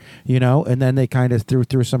to her, and then they kind of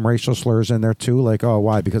threw some racial slurs in there too, like, oh,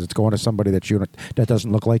 why? Because it's going to somebody that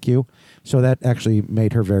doesn't look like you. So that actually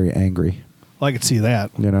made her very angry, Well, I could see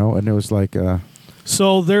that. and it was like,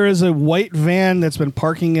 So there is a white van that's been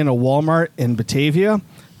parking in a Walmart in Batavia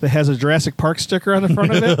that has a Jurassic Park sticker on the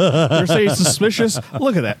front of it. They're saying suspicious.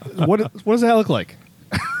 Look at that. What does that look like?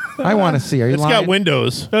 I want to see. Are you It's lying? got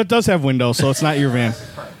windows. It does have windows, so it's not your van.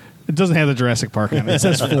 It doesn't have the Jurassic Park on it. It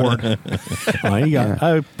says Ford. Oh, you got.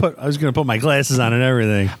 I was going to put my glasses on and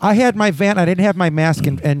everything. I had my van. I didn't have my mask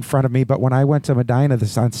in front of me, but when I went to Medina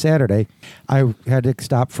this on Saturday, I had to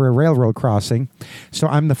stop for a railroad crossing. So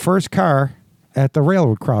I'm the first car at the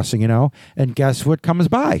railroad crossing, and guess what comes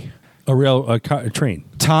by? A train.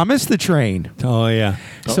 Thomas the Train. Oh yeah.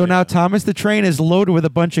 So now Thomas the Train is loaded with a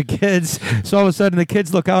bunch of kids. So all of a sudden the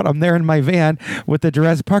kids look out. I'm there in my van with the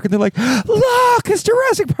Jurassic Park, and they're like, "Look, it's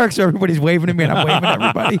Jurassic Park!" So everybody's waving at me, and I'm waving at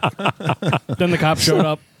everybody. Then the cops showed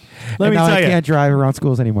up. Let And me now tell I you, can't drive around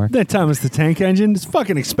schools anymore. that Thomas the Tank Engine is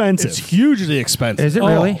fucking expensive. It's hugely expensive. Is it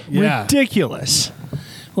really? Yeah. Ridiculous.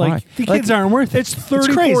 Like Why? the kids aren't worth it. It's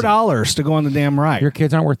 $34 to go on the damn ride Your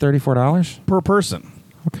kids aren't worth $34? per person.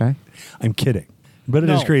 Okay. I'm kidding, but it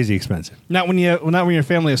is No. crazy expensive. Not when you're a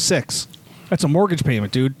family of 6. That's a mortgage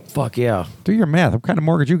payment, dude. Fuck yeah. Do your math. What kind of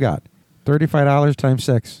mortgage you got? $35 times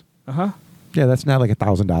 6. Uh-huh. Yeah, that's not like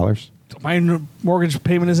 $1,000. My mortgage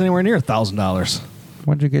payment is anywhere near $1,000.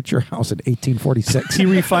 When did you get your house in 1846? He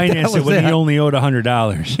refinanced it when he only owed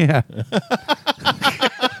 $100. Yeah.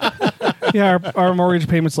 Yeah, our mortgage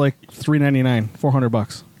payment's like $399,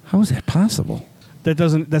 $400. How is that possible?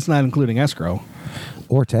 That's not including escrow.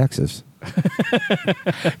 Or taxes.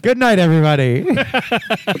 Good night, everybody.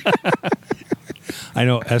 I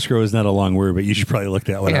know escrow is not a long word, but you should probably look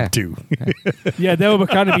that one Yeah. up too. Yeah, that would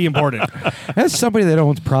kind of be important. As somebody that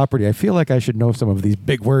owns property, I feel like I should know some of these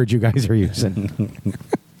big words you guys are using.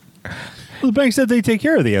 The bank said they take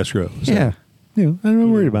care of the escrow. So, Yeah. I'm not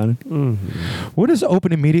worried about it. What does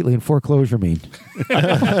open immediately in foreclosure mean?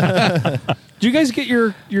 Did you guys get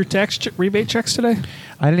your tax rebate checks today?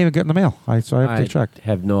 I didn't even get in the mail, so I have to check.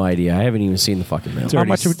 have no idea. I haven't even seen the fucking mail. It's How already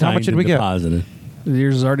much signed did we and get? Deposited.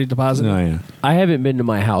 Yours is already deposited. Oh yeah. I haven't been to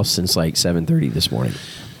my house since like 7:30 this morning.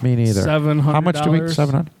 Me neither. $700. How much do we?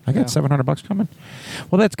 $700. I got Yeah. $700 coming.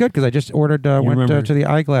 Well, that's good because I just ordered. Went remember- to the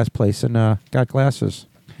eyeglass place and got glasses.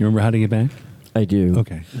 You remember how to get back? I do.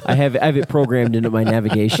 Okay. I have it programmed into my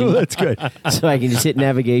navigation. That's good. So I can just hit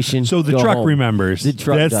navigation. So the go truck home. remembers. The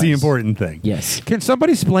truck That's the does. important thing. Yes. Can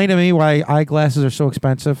somebody explain to me why eyeglasses are so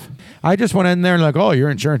expensive? I just went in there and like, oh, your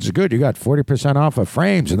insurance is good. You got 40% off of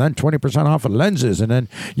frames and then 20% off of lenses, and then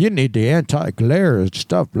you need the anti-glare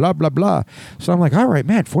stuff, blah, blah, blah. So I'm like, all right,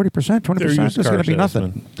 man, 40%, 20%, They're this used is going to car be nothing.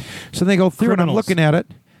 salesmen. So they go through and I'm Criminals. looking at it.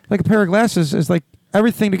 Like a pair of glasses is like,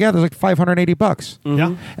 everything together is like $580.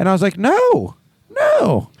 Yeah. And I was like, no.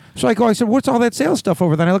 So I said, what's all that sales stuff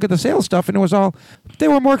over there? And I look at the sales stuff, and they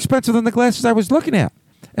were more expensive than the glasses I was looking at.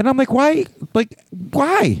 And I'm like, why?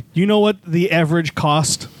 Why? You know what the average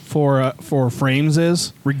cost for frames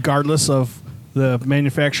is, regardless of the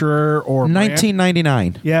manufacturer or brand?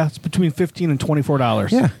 $19.99. Yeah, it's between $15 and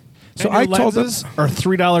 $24. Yeah. So And your I told them, lenses are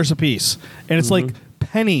 $3 a piece, and it's like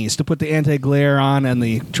pennies to put the anti-glare on and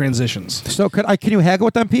the transitions. so can you haggle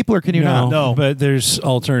with them people, or can you not? No. But there's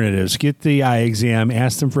alternatives. Get the eye exam.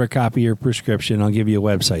 Ask them for a copy of your prescription. I'll give you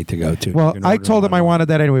a website to go to. Well, You can I order told them I online. wanted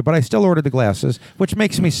that anyway, but I still ordered the glasses, which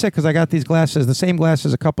makes me sick because I got these glasses, the same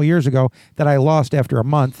glasses a couple years ago that I lost after a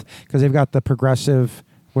month because they've got the progressive.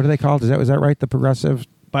 What are they called? Is that right? The progressive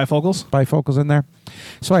Bifocals? bifocals in there.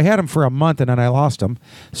 So I had them for a month and then I lost them.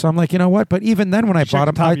 So I'm like, you know what? But even then when I Check bought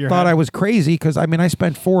the them, top I of your thought head. I was crazy because, I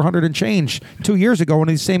spent $400 and change 2 years ago on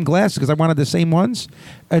these same glasses because I wanted the same ones.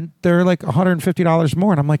 And they're like $150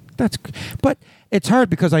 more. And I'm like, but it's hard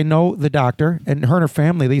because I know the doctor and her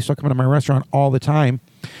family, they used to come into my restaurant all the time.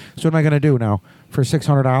 So what am I going to do now? For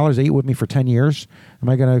 $600, they eat with me for 10 years. Am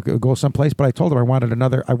I going to go someplace? But I told them I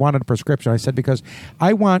wanted a prescription. I said, because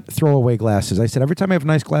I want throwaway glasses. I said, every time I have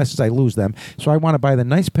nice glasses, I lose them. So I want to buy the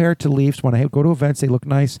nice pair to Leafs. When I go to events, they look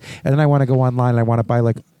nice. And then I want to go online and I want to buy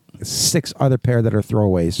like 6 other pair that are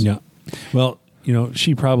throwaways. Yeah. Well,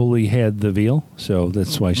 she probably had the veal, so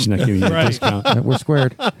that's why she's not giving you a Right. discount. We're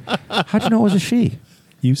squared. How'd you know it was a she?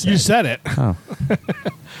 You said. You said it. Oh.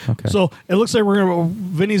 Okay. So it looks like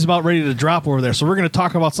Vinny's about ready to drop over there. So we're going to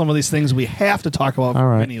talk about some of these things we have to talk about All before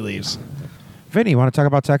right. Vinny leaves. Vinny, you want to talk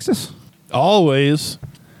about Texas? Always.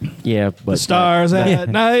 Yeah, but The stars at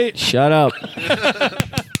night. Shut up.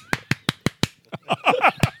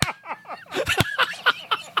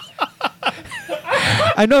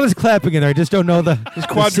 I know there's clapping in there. I just don't know the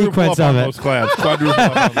sequence of it. Claps. Quadruple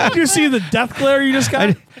up on those. Did you see the death glare you just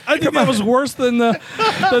got? I think that was worse than the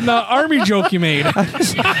army joke you made.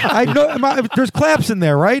 I know there's claps in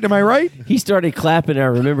there, right? Am I right? He started clapping. I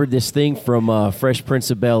remembered this thing from Fresh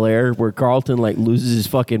Prince of Bel-Air where Carlton loses his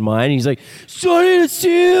fucking mind. He's like, Sonny the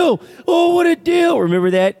Seal! Oh, what a deal!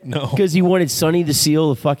 Remember that? No. Because he wanted Sonny to seal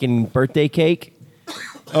the fucking birthday cake.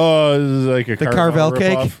 Oh, this is like a The Carvel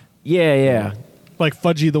cake? ripoff. Yeah. Like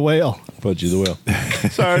Fudgy the Whale. Fudgy the Whale.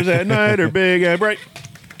 Stars at night are big and bright.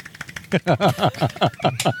 I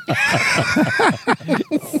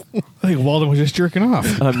think Walden was just jerking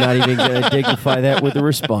off. I'm not even going to dignify that with a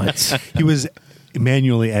response. He was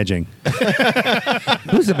manually edging.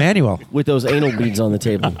 Who's Emmanuel? With those anal beads on the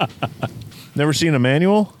table. Never seen a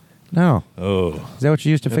manual? No. Oh. Is that what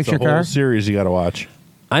you used to fix It's a your whole car? series you got to watch.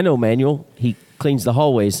 I know Manuel. He cleans the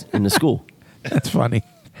hallways in the school. That's funny.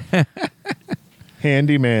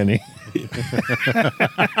 Handy Manny.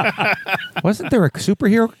 Wasn't there a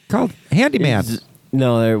superhero called Handyman?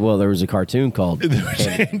 No, there was a cartoon called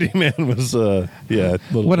Handyman was,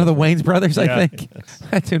 One of the Wayne's brothers, I think.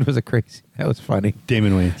 That dude was That was funny.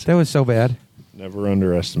 Damon Wayans. That was so bad. Never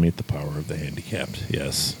underestimate the power of the handicapped.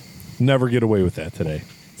 Yes. Never get away with that today.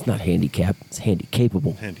 It's not handicapped. It's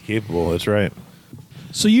handy-capable. Handy-capable, that's right.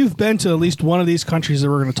 So you've been to at least one of these countries that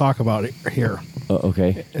we're going to talk about here,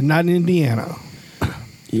 Okay. and not in Indiana.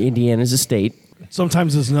 Indiana's a state.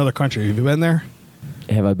 Sometimes it's another country. Have you been there?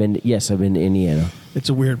 Have I been? Yes, I've been to Indiana. It's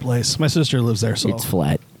a weird place. My sister lives there, so It's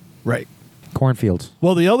flat. right. Cornfields.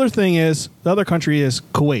 Well, the other country is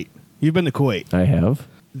Kuwait. You've been to Kuwait. I have.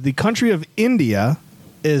 The country of India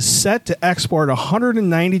is set to export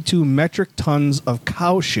 192 metric tons of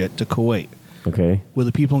cow shit to Kuwait. Okay. Will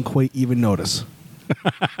the people in Kuwait even notice?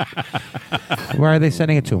 Where are they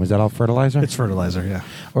sending it to them? Is that all fertilizer? It's fertilizer, yeah.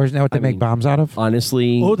 Or isn't that what they make mean- bombs out of?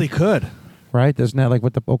 Honestly, Oh, they could. Right? Isn't that like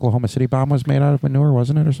what the Oklahoma City bomb was made out of? Manure,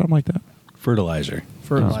 wasn't it? Or something like that? Fertilizer.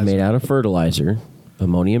 Fertilizer. it's made out of fertilizer,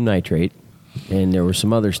 ammonium nitrate, and there was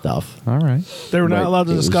some other stuff. All right. They were not Right, allowed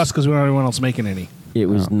to it was- discuss because we don't have anyone else making any. It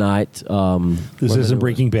was not. This isn't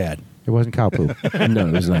Breaking Bad. It wasn't cow poop. No,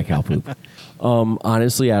 it was not cow poop.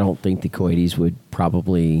 Honestly, I don't think the Kuwaitis would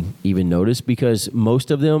probably even notice because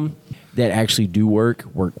most of them that actually do work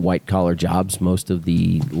white collar jobs. Most of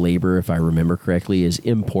the labor, if I remember correctly, is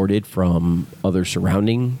imported from other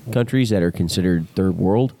surrounding countries that are considered third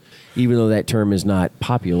world, even though that term is not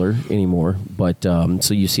popular anymore. But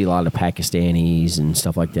so you see a lot of Pakistanis and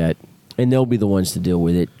stuff like that. And they'll be the ones to deal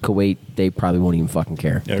with it. Kuwait, they probably won't even fucking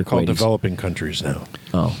care. They're The called Kuwaitis. developing countries now.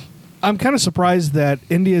 Oh. I'm kind of surprised that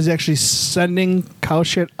India is actually sending cow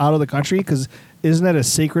shit out of the country because isn't that a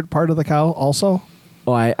sacred part of the cow also?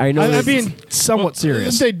 Oh, I know. I'm that- being somewhat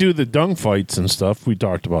serious. They do the dung fights and stuff. We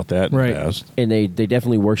talked about that in Right. the past. And they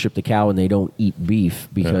definitely worship the cow and they don't eat beef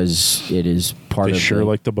because it is part They of sure the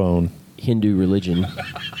like the bone. Hindu religion.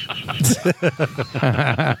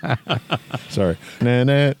 Sorry. Na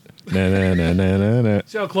na na na na na na.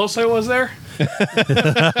 See how close I was there?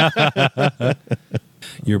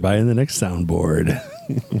 You're buying the next soundboard.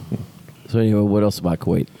 So anyway, what else about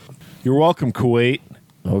Kuwait? You're welcome, Kuwait.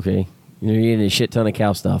 Okay. You're eating a shit ton of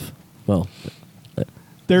cow stuff. Well,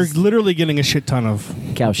 They're literally getting a shit ton of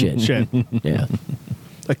cow shit. shit. Yeah.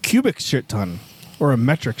 A cubic shit ton or a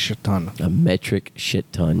metric shit ton. A metric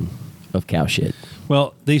shit ton of cow shit.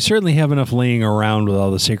 Well, they certainly have enough laying around with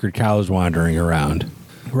all the sacred cows wandering around.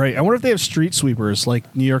 Right. I wonder if they have street sweepers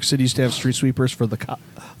like New York City used to have street sweepers for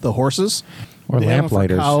the horses. Or They have them for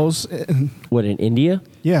lamplighters. cows. And- What, in India?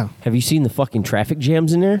 yeah. Have you seen the fucking traffic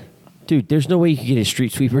jams in there? Dude, there's no way you could get a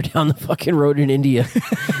street sweeper down the fucking road in India.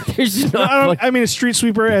 There's no. I mean a street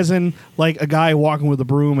sweeper as in like a guy walking with a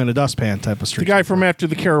broom and a dustpan type of street The guy sweeper. from after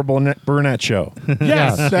the Carol Burnett show.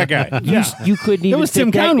 Yes. That guy. You couldn't even was fit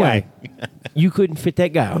Tim that Conway. guy. You couldn't fit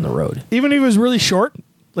that guy on the road. Even if he was really short,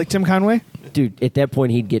 like Tim Conway. Dude, at that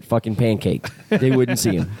point, he'd get fucking pancaked. They wouldn't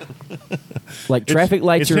see him. Like, traffic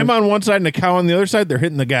lights It's are... him on one side and the cow on the other side. They're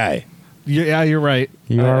hitting the guy. Yeah, you're right.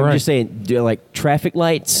 You are I'm right. just saying, like, traffic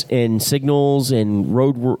lights and signals and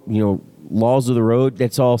laws of the road,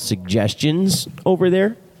 that's all suggestions over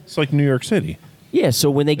there. It's like New York City. Yeah,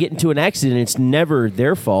 so when they get into an accident, it's never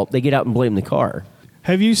their fault. They get out and blame the car.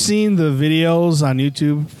 Have you seen the videos on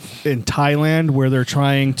YouTube in Thailand where they're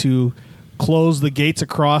trying to close the gates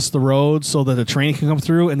across the road so that the train can come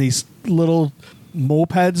through, and these little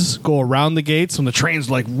mopeds go around the gates and the train's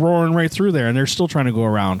like roaring right through there and they're still trying to go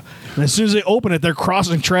around. And as soon as they open it, they're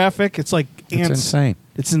crossing traffic. It's like It's ants. insane.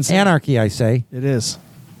 It's insane. Anarchy, I say. It is.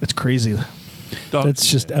 It's crazy. That's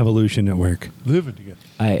just evolution at work. Living together.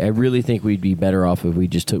 I really think we'd be better off if we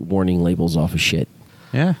just took warning labels off of shit.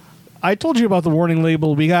 Yeah. I told you about the warning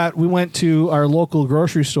label. We went to our local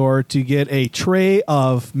grocery store to get a tray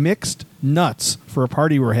of mixed nuts for a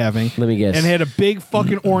party we're having. Let me guess. And had a big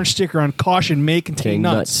fucking orange sticker on caution may contain Contain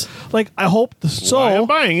nuts. Like I hope so. Why I'm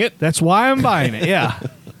buying it. That's why I'm buying it. Yeah.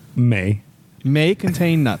 May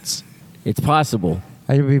Contain nuts. It's possible.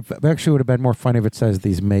 Actually, would have been more fun if it says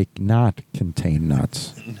these may not contain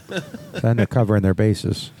nuts. Then they're covering their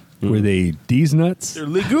bases. Were they D's nuts? They're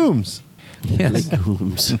legumes. Yes.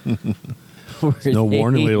 Legumes. No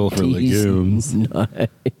warning label for These legumes.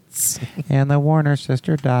 nuts. And the Warner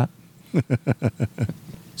sister Dot.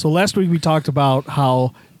 So last week we talked about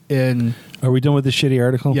how in Are we done with the shitty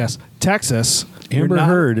article? Texas, you're Amber not-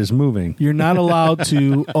 Heard is moving. You're not allowed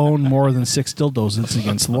to own more than 6 dildos. It's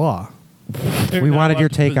against the law. We wanted your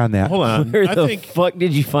take on that. Hold on. Where I the think fuck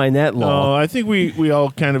did you find that law? no, I think we all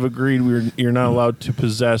kind of agreed you're not allowed to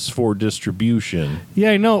possess for distribution.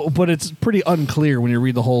 Yeah, I know, but it's pretty unclear when you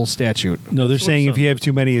read the whole statute. No, they're saying if you have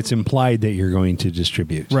too many, it's implied that you're going to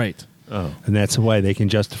distribute. Right. Oh. And that's why they can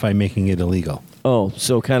justify making it illegal. Oh,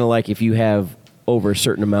 so kind of like if you have over a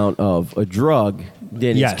certain amount of a drug,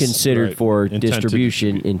 then Yes, it's considered right. for Intent to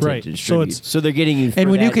distribution, distribute. intent Right. to So distribute. it's- So they're getting you. For And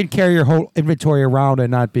when you that. can carry your whole inventory around and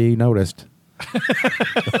not be noticed. Well,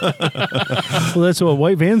 that's what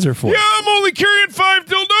white vans are for. Yeah, I'm only carrying 5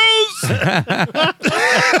 dildos.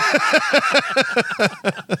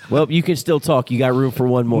 Well, you can still talk. You got room for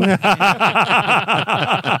one more.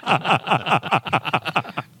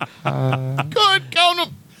 Good, count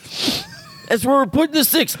them. That's where we're putting the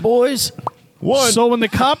 6, boys. One. So when the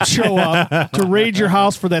cops show up to raid your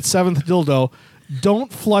house for that 7th dildo,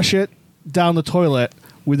 don't flush it down the toilet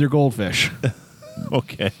with your goldfish.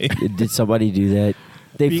 Okay. Did somebody do that?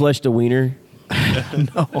 They flushed a wiener.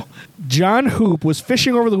 John Hoop was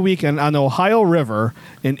fishing over the weekend on the Ohio River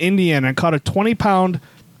in Indiana and caught a 20-pound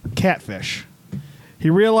catfish. He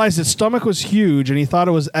realized its stomach was huge and he thought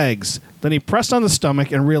it was eggs. Then he pressed on the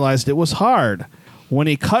stomach and realized it was hard. When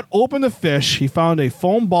he cut open the fish, he found a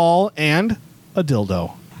foam ball and a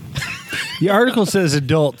dildo. The article says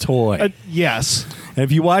adult toy. Yes. And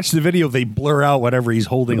if you watch the video, they blur out whatever he's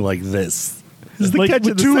holding like this. This is the Like catch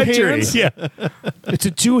with of the two century. hands? Yeah. It's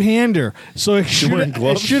a two-hander. So it wearing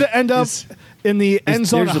gloves? should end up in the end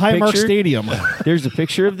zone there's at a Highmark picture? Stadium. There's a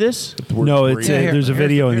picture of this. No, it's there's a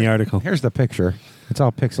video in the article. Here's the picture. It's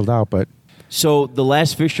all pixeled out, but So the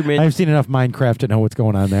last fisherman. I've seen enough Minecraft to know what's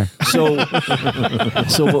going on there. So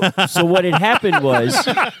what had happened was.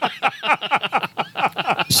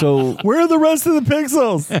 So Where are the rest of the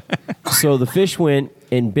pixels? So the fish went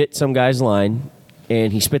and bit some guy's line,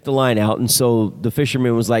 and he spit the line out. And so the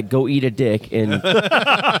fisherman was like, "Go eat a dick," and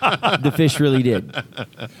the fish really did.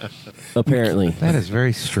 Apparently, That is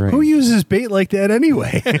very strange. Who uses bait like that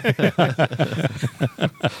anyway?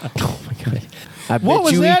 I bet What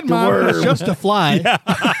was you that, eat the Mom? It was worm. just a fly.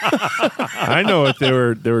 I know what they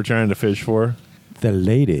were trying to fish for. The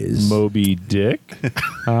ladies. Moby Dick.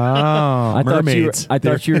 Oh. I mermaids.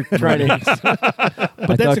 thought you were trying to.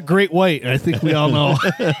 But that's a great white. I think we all know.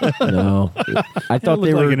 No, I That thought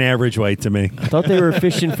they looked were. like an average white to me. I thought they were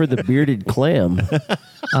fishing for the bearded clam.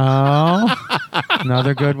 Oh.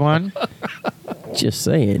 Another good one. Just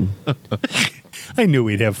saying. I knew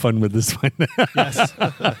we'd have fun with this one.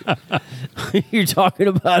 You're talking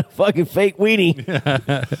about a fucking fake weenie.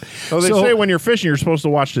 Oh, they So- say when you're fishing, you're supposed to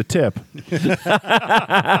watch the tip.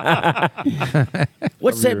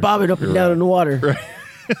 What's that bobbing up and down in the water?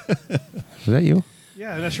 Is that you?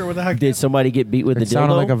 Yeah, I'm not sure what the heck. Did somebody get beat with It the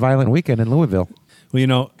sounded dildo? like a violent weekend in Louisville. Well, you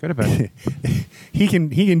know, Could have been. he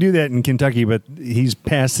can do that in Kentucky, but he's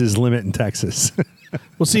past his limit in Texas.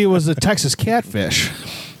 Well, see, it was a Texas catfish,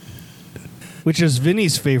 which is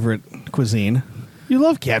Vinnie's favorite cuisine. You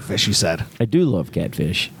love catfish, you said. I do love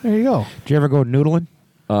catfish. There you go. Did you ever go noodling?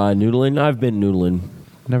 Noodling? I've been noodling.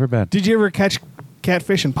 Never been. Did you ever catch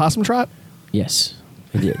catfish in possum trot? Yes,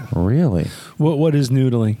 I did. Really? What is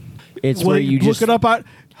noodling? It's Well, where you look just it up on.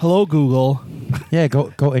 Hello, Google. Yeah,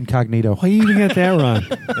 go incognito. Why you even got that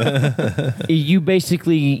wrong? You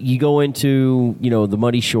basically you go into the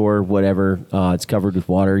muddy shore, whatever. It's covered with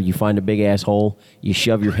water. You find a big ass hole. You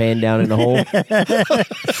shove your hand down in the hole.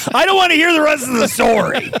 I don't want to hear the rest of the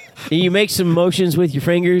story. And you make some motions with your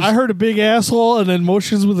fingers. I heard a big asshole and then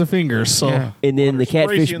motions with the fingers. So Yeah. and then the sprays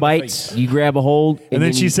catfish you in the bites. face. You grab a hold, And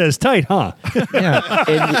then she says, "Tight, huh?"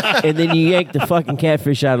 Yeah. and then you yank the fucking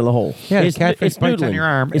catfish out of the hole. Yeah, the it's, catfish it's bites on noodling. your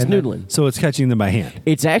arm, It's and then- noodling. So it's catching them by hand.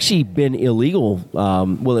 It's actually been illegal.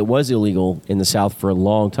 Well, it was illegal in the South for a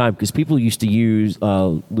long time because people used to use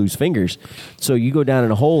lose fingers. So you go down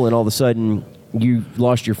in a hole and all of a sudden you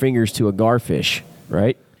lost your fingers to a garfish,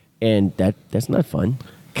 right? And that's not fun.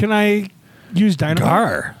 can I use dynamite?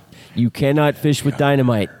 Gar. You cannot fish with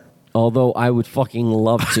dynamite. Although I would fucking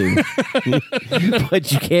love to, but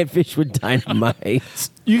you can't fish with dynamite.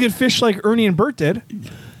 You can fish like Ernie and Bert did.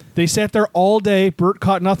 They sat there all day. Bert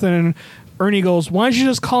caught nothing, and Ernie goes, "Why don't you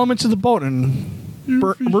just call him into the boat?" And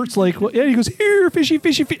Bert's like, well, "Yeah." He goes, "Here, fishy,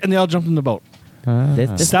 fishy, fishy," and they all jumped in the boat.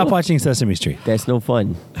 That's Stop no, watching Sesame Street. That's no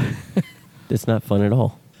fun. That's not fun at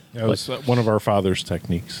all. That was one of our father's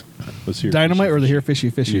techniques. Was here Dynamite fishy, or the here fishy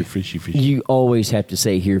fishy? Here fishy fishy. You always have to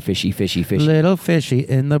say here fishy, fishy, fishy. Little fishy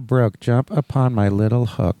in the brook, jump upon my little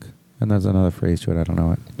hook. And there's another phrase to it. I don't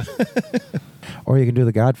know it. Or you can do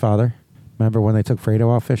The Godfather. Remember when they took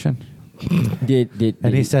Fredo out fishing?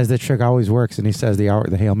 And he says the trick always works. And he says the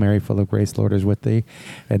Hail Mary full of grace, Lord is with thee.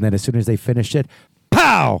 And then as soon as they finished it,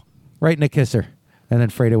 pow! Right in the kisser. And then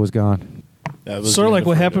Fredo was gone. Sort of like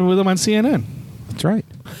what happened with him on CNN. That's right.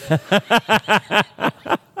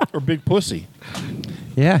 Or Big Pussy.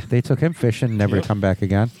 Yeah, they took him fishing, never to come back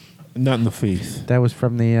again. Not in the faith. That was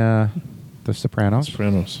from the Sopranos.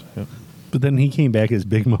 Sopranos. Yep. But then he came back as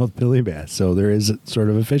Big Mouth Billy Bass, so there is sort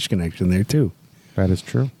of a fish connection there too. That is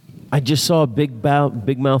true. I just saw a big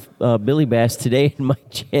mouth Billy Bass today in my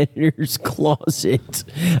janitor's closet.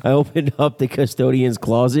 I opened up the custodian's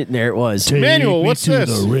closet, and there it was. Manuel, what's this?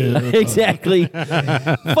 Exactly.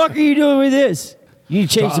 Fuck are you doing with this? You need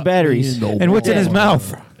to change the batteries. And what's in his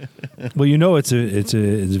mouth? Well, you know it's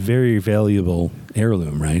a very valuable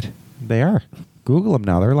heirloom, right? They are. Google them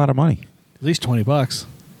now. They're a lot of money. At least $20.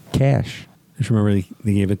 Cash. Just remember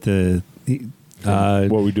they gave it the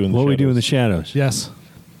What We Do in the What We Do in the Shadows. Shadows. Yes.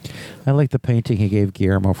 I like the painting he gave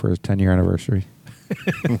Guillermo for his 10-year anniversary.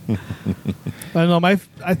 I know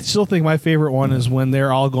I still think my favorite one is when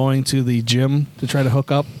they're all going to the gym to try to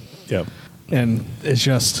hook up, Yep. and it's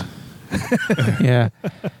just Yeah.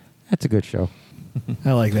 That's a good show.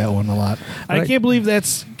 I like that one a lot. I Right. can't believe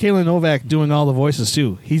that's Kayla Novak doing all the voices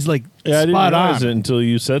too. He's like Yeah, I didn't spot realize on. it until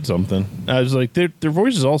you said something. I was like, their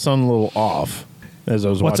voices all sound a little off as I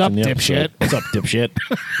was What's watching up, the episode. dipshit? What's up, dipshit?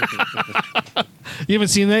 You haven't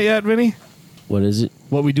seen that yet, Vinny? What is it?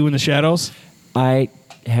 What We Do in the Shadows? I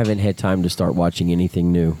haven't had time to start watching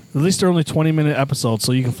anything new. At least they're only 20-minute episodes,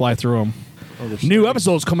 so you can fly through them. New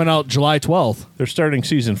episodes coming out July 12th. They're starting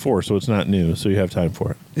season 4, so it's not new, so you have time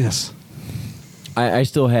for it. Yes. I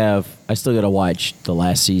still got to watch the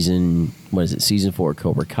last season. What is it? Season 4 of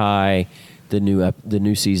Cobra Kai, the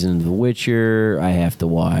new season of The Witcher. I have to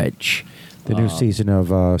watch The new season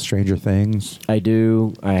of Stranger Things. I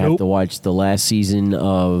do. I have Nope. to watch the last season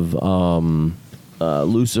of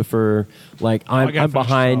Lucifer. Like I I'm gotta finish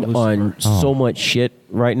behind Lucifer. on so much shit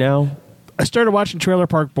right now. I started watching Trailer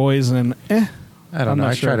Park Boys, and I don't I'm know. not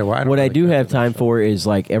I sure. try to watch. What I do have time for is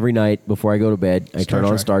like every night before I go to bed, I Star turn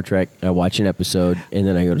on Trek. Star Trek, I watch an episode, and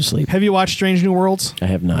then I go to sleep. have you watched Strange New Worlds? I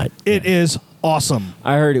have not. It is awesome.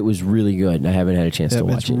 I heard it was really good, and I haven't had a chance to It's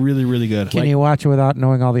watch it. really, really good. Can you watch it without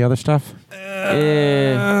knowing all the other stuff?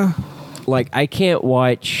 Like I can't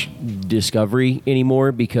watch Discovery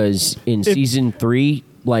anymore because in season 3,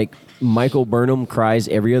 like Michael Burnham cries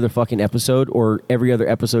every other fucking episode, or every other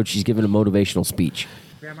episode she's given a motivational speech.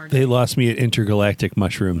 They lost me at intergalactic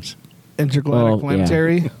mushrooms. Intergalactic Oh,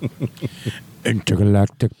 Planetary.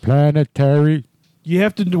 Intergalactic Planetary. You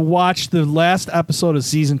have to watch the last episode of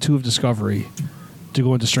season 2 of Discovery to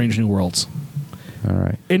go into Strange New Worlds. All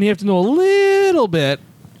right. And you have to know a little bit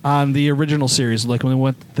on the original series, like when they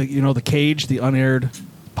went, the Cage, the unaired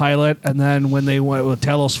pilot, and then when they went with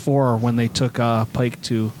Talos 4, when they took Pike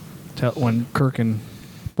to, when Kirk and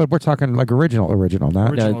But we're talking like original, not Original.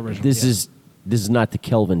 Now, this is not the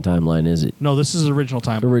Kelvin timeline, is it? no, this is original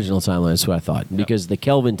time. The original timeline is what I thought, because the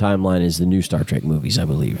Kelvin timeline is the new Star Trek movies, I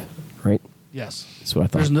believe. Right? Yes, That's what I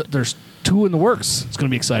thought. there's 2 in the works. It's going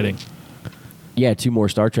to be exciting. Yeah, 2 more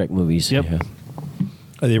Star Trek movies. Yep. Yeah.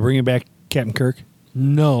 Are they bringing back Captain Kirk?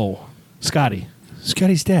 No, Scotty.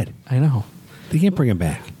 Scotty's dead. I know. They can't bring him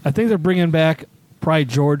back. I think they're bringing back probably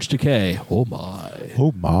George Takei. Oh my!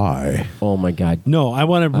 Oh my. Oh my God. No, I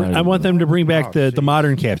want them to bring back the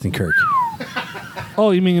modern Captain Kirk.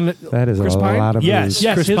 Oh, you mean That is Chris a Pine? lot of Yes. movies.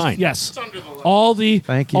 Yes, Chris Pine. Yes. Thank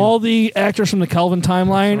you. All the actors from the Kelvin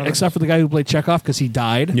timeline, except for the guy who played Chekhov because he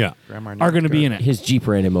died, Yeah. are going to be in it. His Jeep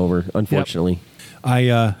ran him over, unfortunately.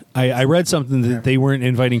 I read something that they weren't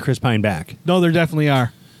inviting Chris Pine back. No, there definitely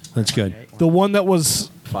are. That's good. The one that was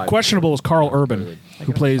questionable was Carl Urban,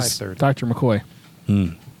 who plays 5:30. Dr. McCoy.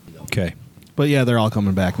 Okay. But yeah, they're all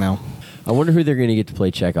coming back now. I wonder who they're going to get to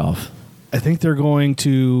play Chekhov. I think they're going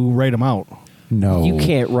to write him out. No. You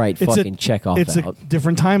can't write fucking Chekhov It's out. a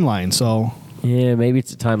different timeline, so Yeah, maybe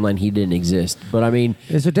it's a timeline he didn't exist. But I mean,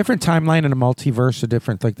 Is a different timeline and a multiverse a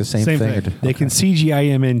different, like the same, Same thing? thing. They can CGI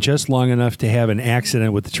him in just long enough to have an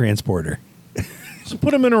accident with the transporter. So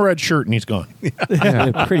put him in a red shirt and he's gone.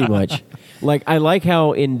 pretty much. Like I like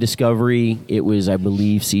how in Discovery it was, I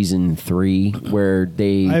believe, season 3 where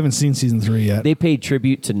I haven't seen season 3 yet. they paid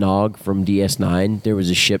tribute to Nog from DS9. There was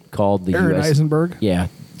a ship called the Aaron Eisenberg. Yeah.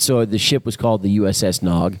 So the ship was called the USS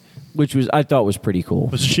Nog, which I thought was pretty cool.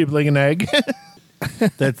 Was the sheep laying an egg?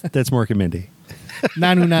 That's Mork and Mindy.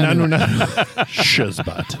 Nanu.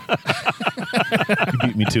 Shazbot. You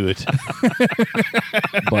beat me to it.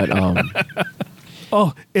 But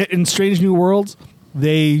Oh, in Strange New Worlds,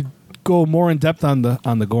 they go more in depth on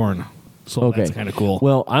the Gorn. So okay, that's kind of cool.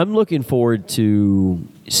 Well, I'm looking forward to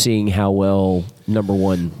seeing how well number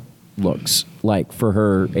one looks like for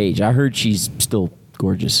her age. I heard she's still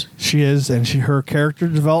gorgeous. She is, and her character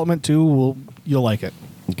development too. You'll like it.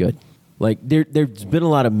 Good. Like there's been a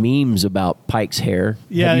lot of memes about Pike's hair.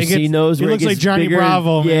 Yeah, have you seen those? It where looks gets like Johnny bigger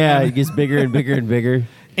Bravo. Yeah, Man. it gets bigger and bigger and bigger.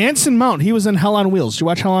 Anson Mount, he was in Hell on Wheels. Did you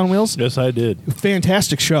watch Hell on Wheels? Yes, I did.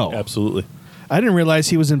 Fantastic show. Absolutely. I didn't realize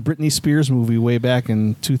he was in Britney Spears' movie way back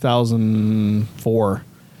in 2004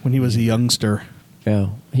 when he was a youngster. Yeah,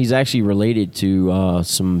 he's actually related to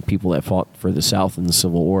some people that fought for the South in the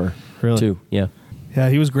Civil War. Really? Too. Yeah. Yeah,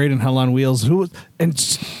 he was great in Hell on Wheels. Who was, and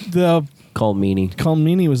the Called Meanie.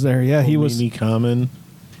 Colmini was there. Yeah, he was. Mini Common.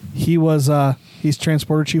 He was. He's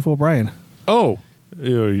Transporter Chief O'Brien. Oh.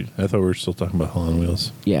 I thought we were still talking about Hell on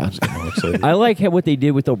Wheels. Yeah. I'm excited. I like what they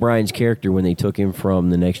did with O'Brien's character when they took him from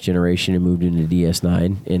the Next Generation and moved into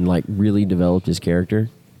DS9 and like really developed his character.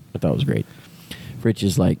 I thought it was great. Rich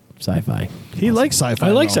is like sci-fi. He likes sci-fi.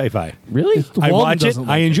 I like though. sci-fi. Really? I Walden watch it, doesn't like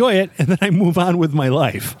I enjoy it, and then I move on with my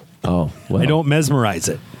life. Oh, well. I don't mesmerize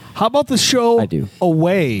it. How about the show I do.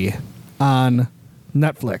 Away on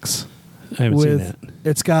Netflix? I haven't seen that.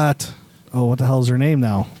 It's got what the hell is her name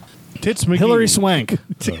now? Tits McGee. Hillary Swank.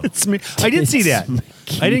 It's me. I did see that.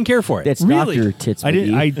 I didn't care for it. That's Really? Dr. Tits I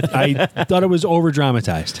didn't. McGee. I thought it was over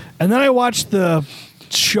dramatized. And then I watched the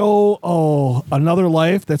show Another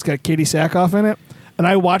Life that's got Katie Sackhoff in it, and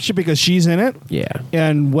I watched it because she's in it. Yeah.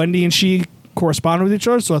 And Wendy and she corresponded with each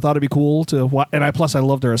other, so I thought it'd be cool to watch. And I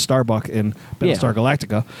loved her as Starbuck in Battlestar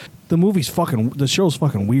Galactica. The show's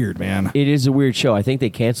fucking weird, man. It is a weird show. I think they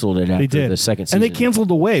canceled it They after did the second season. and they canceled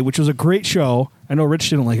Away, which was a great show. I know Rich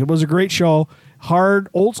didn't like it. It was a great show,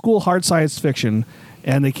 old school hard science fiction,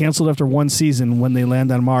 and they canceled after one season when they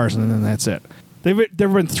land on Mars, and then that's it. There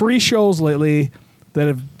have been 3 shows lately that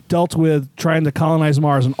have dealt with trying to colonize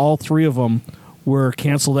Mars, and all 3 of them were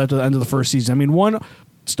canceled at the end of the first season. I mean, one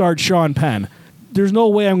starred Sean Penn. There's no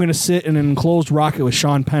way I'm going to sit in an enclosed rocket with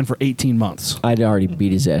Sean Penn for 18 months. I'd already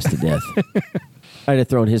beat his ass to death. I'd have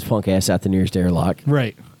thrown his punk ass out the nearest airlock.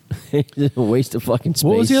 Right. A waste of fucking space.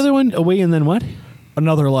 What was the other one? Away and then what?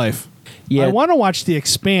 Another Life. Yeah. I want to watch The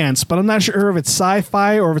Expanse, but I'm not sure if it's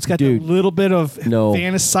sci-fi or if it's got Dude, a little bit of no.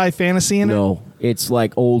 sci-fantasy in it. No, it's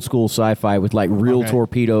like old school sci-fi with like real Okay.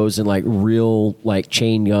 torpedoes and like real like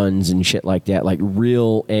chain guns and shit like that, like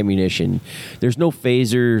real ammunition. There's no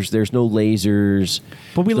phasers, there's no lasers.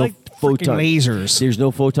 But we no like freaking lasers. There's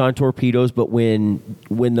no photon torpedoes, but when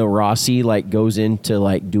the Rossi like goes into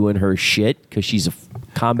like doing her shit because she's a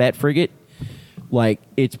combat frigate, like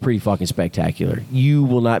it's pretty fucking spectacular. You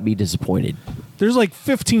will not be disappointed. There's like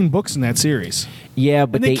 15 books in that series. Yeah,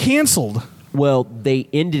 but And they canceled. Well, they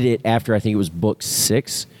ended it after I think it was book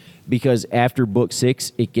 6, because after book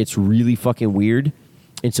 6 it gets really fucking weird,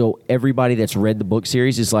 and so everybody that's read the book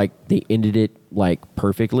series is like they ended it like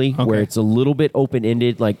perfectly, Okay. where it's a little bit open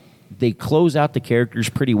ended. Like they close out the characters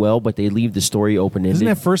pretty well, but they leave the story open Isn't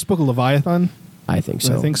ended. that first book of Leviathan? I think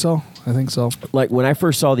so. I think so. Like when I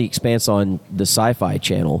first saw The Expanse on the Sci-Fi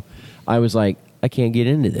Channel, I was like, I can't get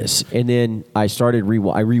into this, and then I started I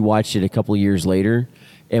rewatched it a couple of years later.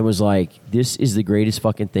 And was like, this is the greatest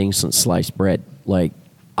fucking thing since sliced bread. Like,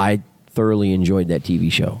 I thoroughly enjoyed that TV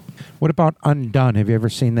show. What about Undone? Have you ever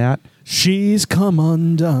seen that? She's come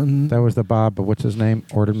undone. That was the Bob, what's his name?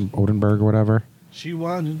 Odenberg or whatever. She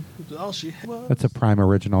wanted all she was. That's a Prime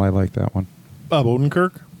original. I like that one. Bob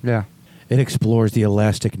Odenkirk. Yeah. It explores the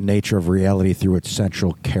elastic nature of reality through its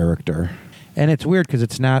central character. And it's weird because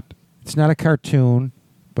it's not a cartoon,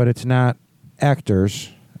 but it's not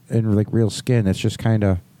actors in like real skin. It's just kind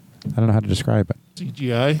of, I don't know how to describe it.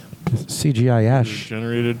 CGI. CGI-ish.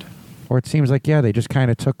 Generated. Or it seems like, yeah, they just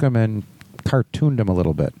kind of took them and cartooned them a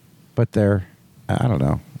little bit. But they're, I don't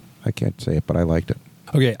know. I can't say it, but I liked it.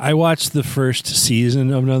 Okay, I watched the first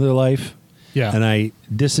season of Another Life. Yeah. And I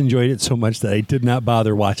disenjoyed it so much that I did not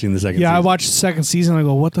bother watching the second season. I watched the second season. I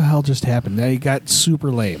go, what the hell just happened? It got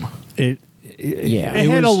super lame. Yeah. It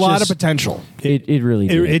had a was lot of just- potential. It really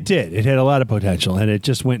did. It did. It had a lot of potential, and it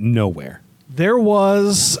just went nowhere. There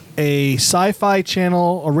was a Sci-Fi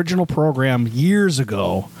Channel original program years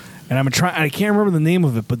ago, and I can't remember the name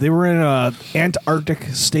of it, but they were in a Antarctic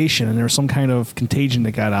station, and there was some kind of contagion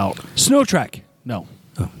that got out. Snow Trek. No,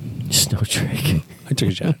 Snow Trek. I took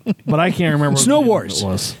a shot. but I can't remember. what Snow the name of Wars. it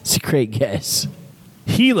was It's a great guess.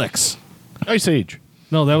 Helix. Ice Age.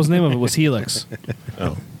 No, that was the name of it. Was Helix.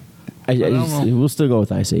 Oh. I don't know. we'll still go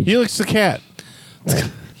with Ice Age. Helix the cat.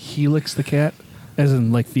 Helix the cat, as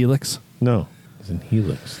in like Felix. No, it's in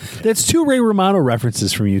Helix. That's 2 Ray Romano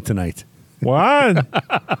references from you tonight. What?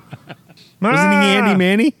 Wasn't he Andy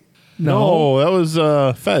Manny? No, that was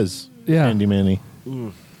Fez. Yeah. Andy Manny.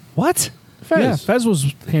 What? Fez. Yeah, Fez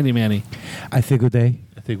was Handy Manny. I think good day.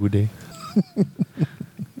 I think we do.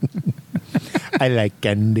 I like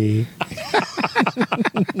candy.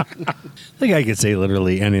 I think I could say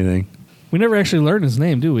literally anything. We never actually learned his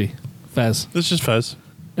name, do we? Fez. This is Fez.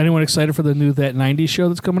 Anyone excited for the new That 90s show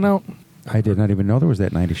that's coming out? I did not even know there was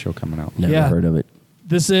that 90s show coming out. Never Yeah. heard of it.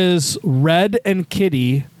 This is Red and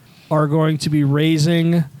Kitty are going to be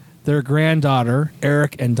raising their granddaughter,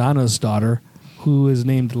 Eric and Donna's daughter, who is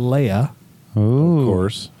named Leia, Ooh. Of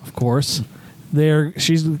course. of course.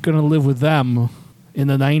 She's going to live with them in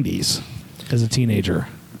the 90s as a teenager.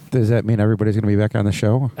 Does that mean everybody's going to be back on the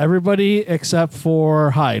show? Everybody except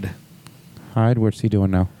for Hyde. Hyde, what's he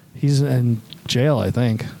doing now? He's in jail, I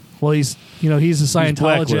think. Well, he's a Scientologist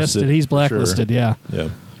blacklisted, and he's for sure. blacklisted, yeah. Yeah.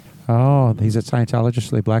 Oh, he's a Scientologist,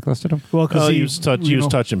 so they blacklisted him? Well, because He was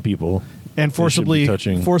touching people. and forcibly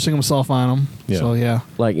touching- forcing himself on them. Yeah. So, yeah.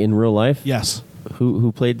 Like in real life? Yes.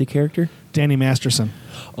 Who played the character? Danny Masterson.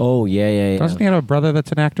 Oh, yeah. Doesn't he have a brother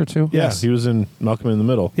that's an actor, too? Yes. Yeah, he was in Malcolm in the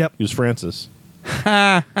Middle. Yep. He was Francis.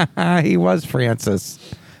 He was Francis.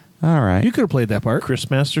 All right. You could have played that part. Chris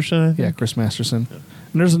Masterson, I think? Yeah, Chris Masterson.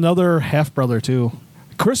 And there's another half-brother, too.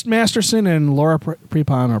 Chris Masterson and Laura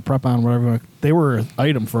Prepon, whatever, they were an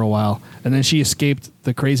item for a while. And then she escaped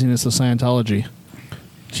the craziness of Scientology.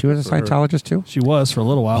 She was a Scientologist, too? She was for a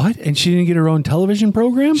little while. What? And she didn't get her own television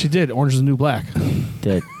program? She did. Orange is the New Black.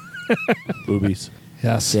 That Boobies.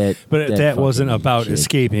 Yes. But that wasn't fucking about shit.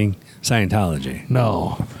 escaping Scientology.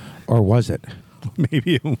 No. Or was it?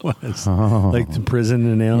 Maybe it was. Oh. Like the prison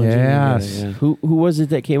analogy. Yes. Yeah. Who was it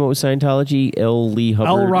that came up with Scientology? L. Lee Hubbard.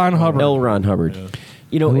 L. Ron Hubbard. L. Ron Hubbard.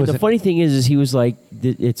 You know, Who and was the it? funny thing is he was like,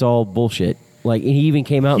 it's all bullshit. Like, and he even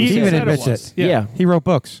came out and He He said, even said it admits was. it. Yeah. He wrote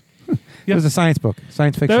books. It was a science book,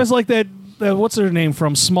 science fiction. That was like that what's her name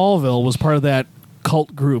from Smallville was part of that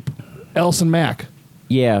cult group. Elson Mack.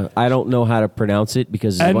 yeah, I don't know how to pronounce it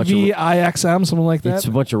because it's a bunch of, NVIXM, something like that. it's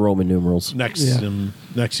a bunch of Roman numerals.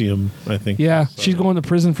 Nexium, I think. Yeah, she's going to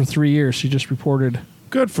prison for 3 years. She just reported.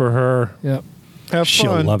 Good for her. Yep. Have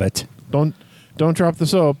She'll fun. love it. Don't drop the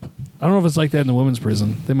soap. I don't know if it's like that in the women's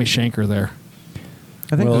prison. They may shank her there.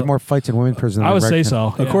 I think Well, there's more fights in women's prison than I would in say rec-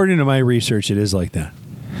 so. Yeah. According to my research, it is like that.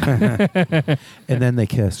 And then they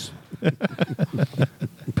kiss.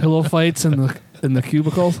 Pillow fights in the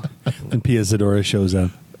cubicles. And Pia Zadora shows up.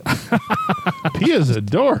 Pia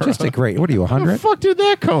Zadora. Just a great, what are you, Where the 100? fuck did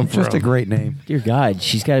that come from? Just a great name. Dear God,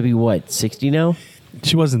 she's got to be what, 60 now?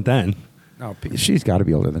 She wasn't then. No, she's got to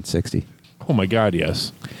be older than 60. Oh my God,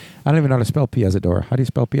 yes. I don't even know how to spell Piazzadora. How do you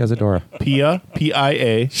spell Piazzadora? Pia,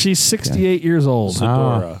 P-I-A, She's 68 years old.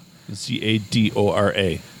 Zadora.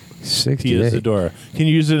 Z-A-D-O-R-A. 68. Pia Zadora. Can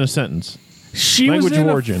you use it in a sentence? She Language was in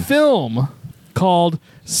of origin. a film called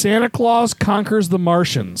Santa Claus Conquers the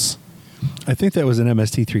Martians. I think that was an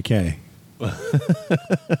MST3K.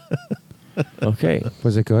 Okay.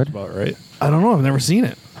 Was it good? About right. I don't know. I've never seen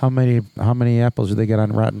it. How many apples do they get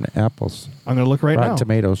on Rotten Apples? I'm going to look right Rotten now.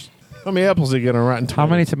 Tomatoes. How many apples they get on Rotten Tomatoes? How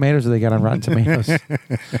many tomatoes do they get on Rotten Tomatoes?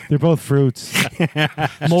 They're both fruits.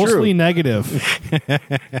 Mostly negative.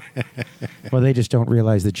 Well, they just don't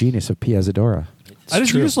realize the genius of Piazzadora. You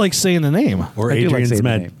just like saying the name. Or I do like Adrian's saying the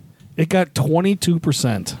Med. name. It got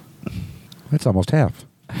 22%. That's almost half.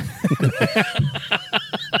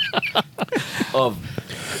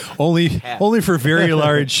 Only for very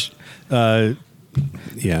large values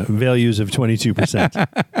of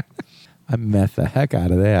 22%. I met the heck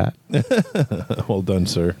out of that. Well done,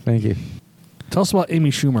 sir. Thank you. Tell us about Amy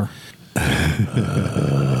Schumer. You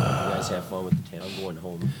guys have fun with the town. I'm going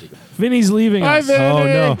home. Vinny's leaving us. Vinny. Oh,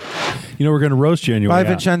 no. You know, we're going to roast you anyway. Bye,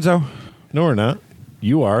 Vincenzo. No, we're not.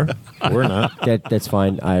 You are. We're not. That's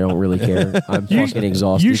fine. I don't really care. I'm fucking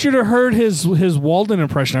exhausted. You should have heard his Walden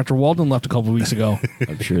impression after Walden left a couple of weeks ago.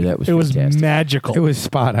 I'm sure that was It was fantastic. magical. It was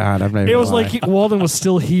spot on. I'm not It even was gonna like lie. Walden was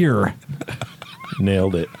still here.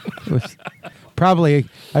 Nailed it. It was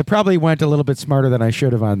I probably went a little bit smarter than I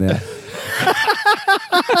should have on that.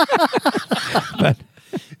 But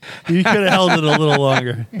You could have held it a little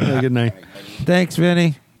longer. Good night. thanks,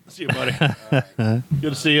 Vinny. See you, buddy. Good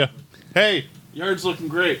to see you. Hey, yard's looking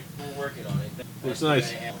great. We're working on it. Looks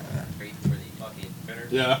nice. Great for the fucking printer.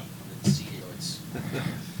 Yeah.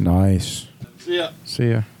 Nice. See ya. See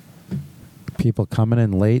ya. People coming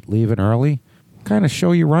in late, leaving early. What kind of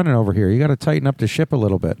show you running over here? You got to tighten up the ship a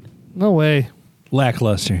little bit. No way.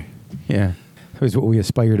 Lackluster. Yeah. is what we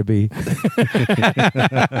aspire to be.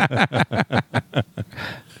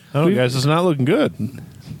 Oh, guys, it's not looking good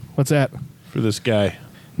What's that? for this guy.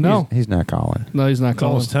 No. He's not calling. No, he's not It's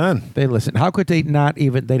calling. almost 10. They listen. How could they not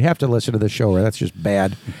even? They'd have to listen to the show, or that's just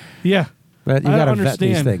bad. Yeah. But you I got to don't vet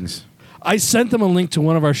these understand. things. I sent them a link to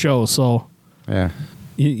one of our shows, so Yeah.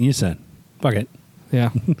 You said, fuck it. yeah.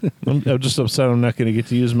 I'm just upset I'm not going to get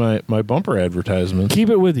to use my bumper advertisements. Keep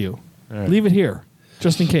it with you. All right. Leave it here,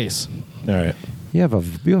 just in case. All right. You have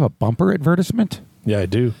a bumper advertisement? Yeah, I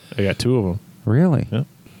do. I got 2 of them. Really? Yeah.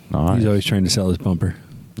 Nice. He's always trying to sell his bumper.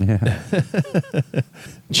 Yeah.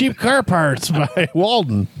 Cheap car parts by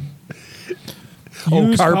Walden.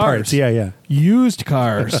 Used car cars. parts. Yeah. Used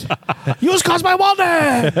cars. Used cars by Walden.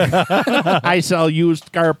 I sell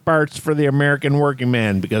used car parts for the American working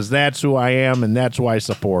man because that's who I am and that's who I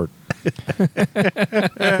support.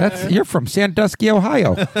 You're from Sandusky,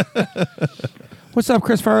 Ohio. What's up,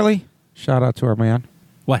 Chris Farley? Shout out to our man.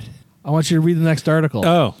 What? I want you to read the next article.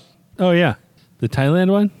 Oh yeah. The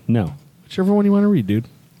Thailand one? No. Whichever one you want to read, dude.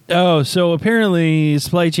 Oh, so apparently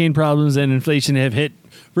supply chain problems and inflation have hit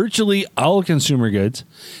virtually all consumer goods.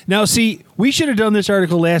 Now, see, we should have done this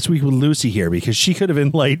article last week with Lucy here because she could have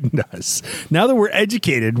enlightened us. Now that we're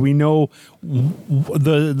educated, we know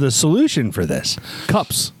the solution for this.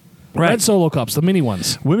 Cups. Right. Red Solo cups, the mini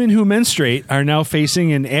ones. Women who menstruate are now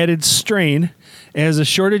facing an added strain as a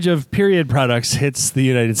shortage of period products hits the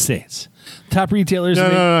United States. Top retailers...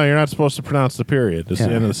 No. You're not supposed to pronounce the period. It's the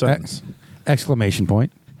Yeah. end of the sentence. Exclamation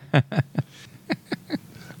point.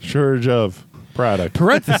 Shortage of product.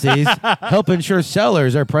 Parentheses. Help ensure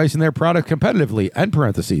sellers are pricing their product competitively. End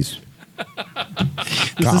parentheses.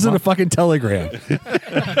 This isn't a fucking telegram.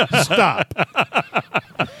 Stop.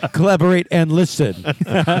 Collaborate and listen.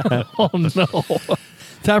 Oh, no.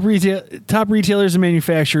 Top retailers and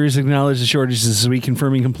manufacturers acknowledge the shortages this week,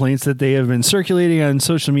 confirming complaints that they have been circulating on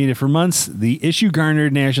social media for months. The issue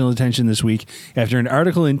garnered national attention this week after an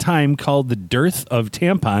article in Time called "The Dearth of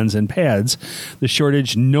Tampons and Pads the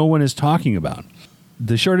Shortage No One is Talking About."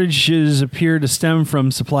 The shortages appear to stem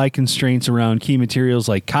from supply constraints around key materials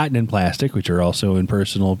like cotton and plastic, which are also in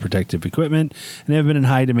personal protective equipment, and have been in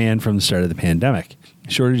high demand from the start of the pandemic.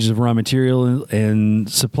 Shortages of raw material and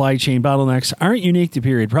supply chain bottlenecks aren't unique to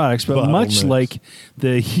period products, but much like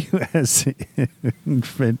the U.S.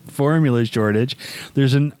 formula shortage,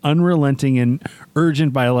 there's an unrelenting and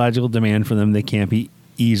urgent biological demand for them that can't be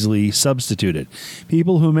easily substituted.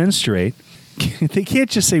 People who menstruate, they can't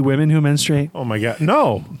just say women who menstruate. Oh, my God.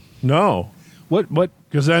 No. What?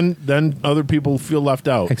 Because then other people feel left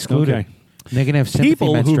out. Excluded. Okay. They can have sympathy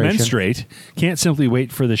People who menstruation. menstruate can't simply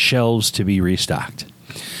wait for the shelves to be restocked.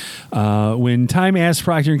 When Time asked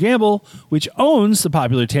Procter & Gamble, which owns the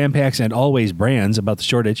popular Tampax and Always brands, about the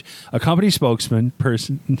shortage, a company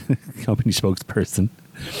spokesperson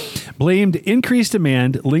blamed increased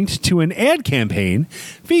demand linked to an ad campaign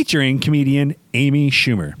featuring comedian Amy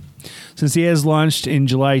Schumer. Since the ads launched in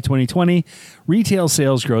July 2020, retail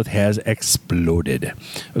sales growth has exploded.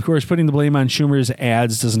 Of course, putting the blame on Schumer's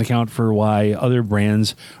ads doesn't account for why other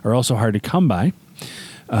brands are also hard to come by.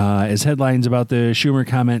 As headlines about the Schumer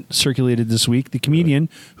comment circulated this week, the comedian,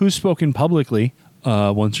 who's spoken publicly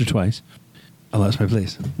once or twice, I lost my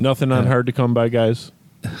place. Nothing on hard to come by, guys.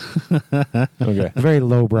 Okay. Very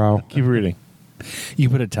lowbrow. Keep reading. You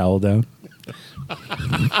put a towel down.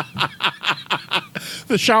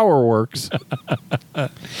 The shower works.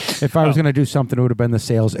 If I was going to do something, it would have been the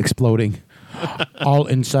sales exploding all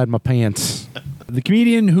inside my pants. The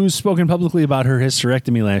comedian, who's spoken publicly about her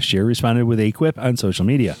hysterectomy last year, responded with a quip on social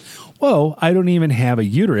media. "Whoa, I don't even have a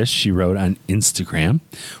uterus," she wrote on Instagram.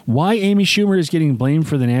 Why Amy Schumer is getting blamed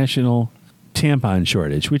for the national tampon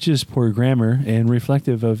shortage, which is poor grammar and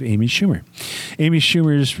reflective of Amy Schumer. Amy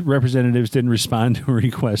Schumer's representatives didn't respond to a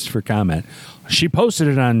request for comment. She posted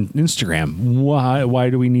it on Instagram. Why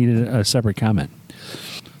do we need a separate comment?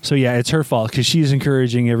 So yeah, it's her fault because she's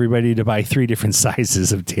encouraging everybody to buy 3 different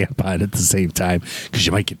sizes of tampon at the same time because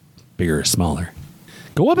you might get bigger or smaller.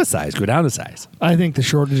 Go up a size, go down a size. I think the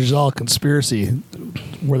shortage is all conspiracy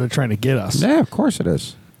where they're trying to get us. Yeah, of course it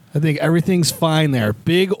is. I think everything's fine there.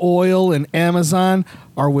 Big Oil and Amazon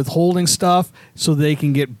are withholding stuff so they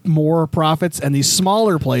can get more profits, and these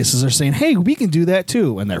smaller places are saying, hey, we can do that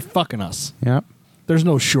too, and they're fucking us. Yep. There's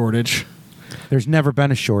no shortage. There's never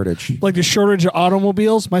been a shortage. Like the shortage of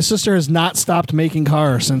automobiles, my sister has not stopped making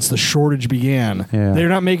cars since the shortage began. Yeah. They're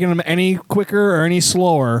not making them any quicker or any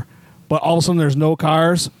slower, but all of a sudden there's no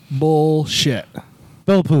cars. Bullshit.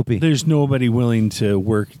 Bill Poopy. There's nobody willing to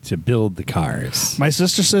work to build the cars. My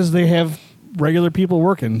sister says they have regular people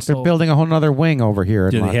working. They're So building a whole nother wing over here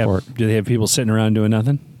in Do Lockport. they have people sitting around doing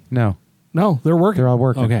nothing? No. No, they're working. They're all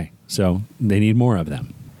working. Okay, so they need more of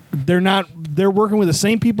them. They're not. They're working with the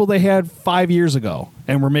same people they had 5 years ago,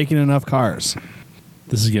 and we're making enough cars.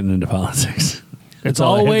 This is getting into politics. It's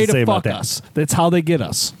all I all a had way to say to about fuck that. us. That's how they get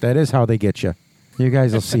us. That is how they get you. You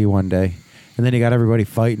guys will see one day. And then you got everybody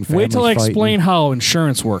fighting. Wait till I families explain fighting. how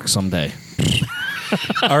insurance works someday.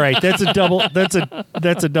 All right, that's a double. That's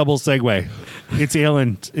a double segue. It's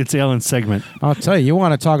Allyn's segment. I'll tell you, you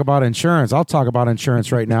want to talk about insurance. I'll talk about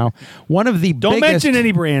insurance right now. One of the Don't biggest, mention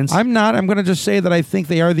any brands. I'm not. I'm going to just say that I think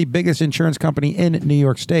they are the biggest insurance company in New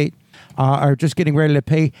York State. Are just getting ready to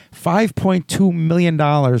pay $5.2 million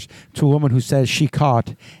to a woman who says she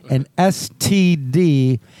caught an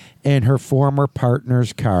STD in her former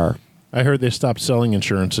partner's car. I heard they stopped selling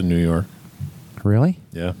insurance in New York. Really?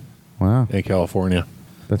 Yeah, Wow. in California.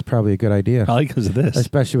 That's probably a good idea. Probably because of this.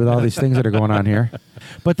 Especially with all these things that are going on here.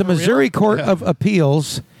 But the Missouri Court of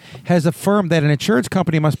Appeals has affirmed that an insurance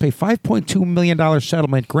company must pay $5.2 million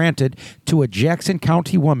settlement granted to a Jackson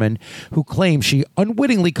County woman who claims she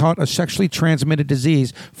unwittingly caught a sexually transmitted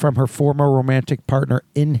disease from her former romantic partner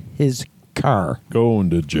in his car. Going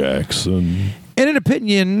to Jackson. In an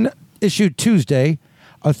opinion issued Tuesday,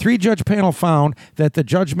 a 3-judge panel found that the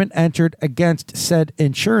judgment entered against said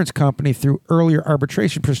insurance company through earlier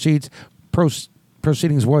arbitration proceedings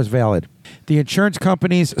was valid. The insurance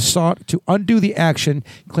companies sought to undo the action,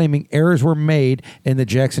 claiming errors were made in the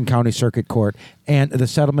Jackson County Circuit Court, and the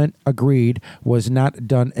settlement agreed was not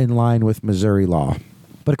done in line with Missouri law.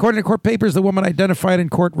 But according to court papers, the woman identified in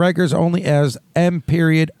court records only as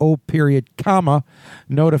M.O.,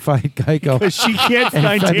 notified Geico. Because she can't In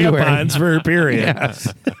find February. tampons for her period.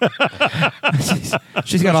 Yes.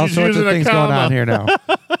 she's got all She's sorts of using a things going comma. on here now.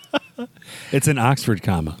 It's an Oxford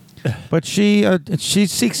comma. But she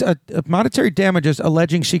seeks monetary damages,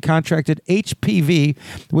 alleging she contracted HPV,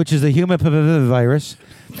 which is the human papillomavirus,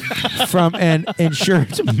 from an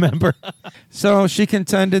insurance member. So she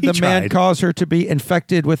contended the man tried. caused her to be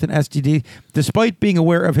infected with an STD, despite being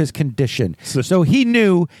aware of his condition. So he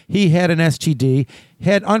knew he had an STD,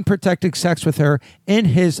 had unprotected sex with her in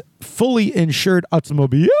his fully insured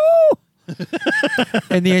automobile.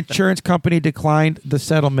 And the insurance company declined the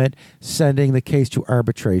settlement, sending the case to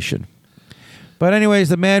arbitration. But anyways,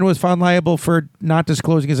 the man was found liable for not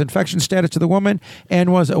disclosing his infection status to the woman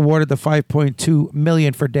and was awarded the $5.2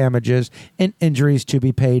 million for damages and injuries to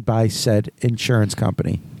be paid by said insurance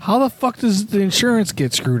company. How the fuck does the insurance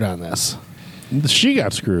get screwed on this? She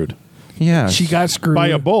got screwed Yes. She got screwed by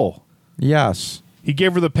a bull. Yes. He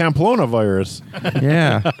gave her the Pamplona virus.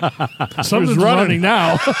 Yeah. Something's running. running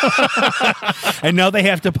now. And now they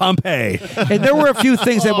have to Pompeii. And there were a few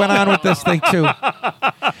things that went on with this thing, too.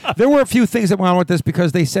 There were a few things that went on with this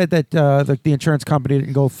because they said that the insurance company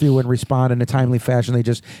didn't go through and respond in a timely fashion. They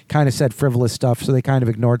just kind of said frivolous stuff, so they kind of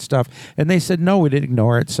ignored stuff. And they said, no, we didn't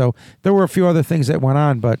ignore it. So there were a few other things that went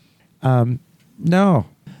on, but no.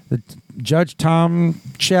 Judge Tom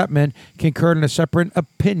Chapman concurred in a separate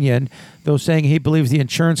opinion, though saying he believes the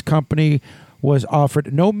insurance company was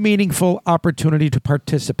offered no meaningful opportunity to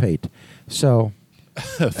participate. So,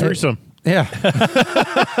 Threesome. yeah.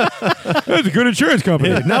 That's a good insurance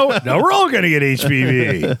company. now we're all going to get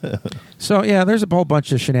HPV. So, yeah, there's a whole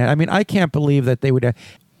bunch of shenanigans. I mean, I can't believe that they would.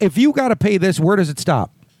 If you got to pay this, where does it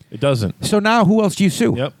stop? It doesn't. So now who else do you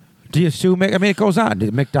sue? Yep. Do you sue? I mean, it goes on.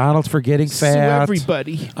 Did McDonald's for getting fat? Sue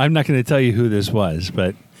everybody. I'm not going to tell you who this was,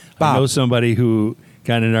 but Bob. I know somebody who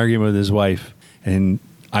got in an argument with his wife, and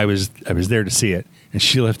I was there to see it, and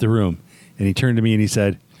she left the room, and he turned to me and he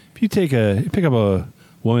said, "If you pick up a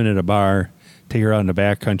woman at a bar, take her out on the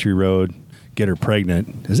back country road, get her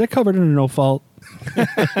pregnant, is that covered under no fault?"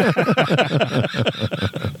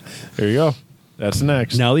 There you go. That's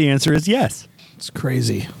next. Now the answer is yes. It's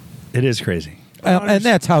crazy. It is crazy. And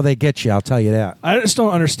that's how they get you, I'll tell you that. I just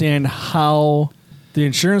don't understand how the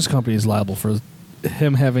insurance company is liable for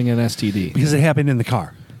him having an STD. Because it happened in the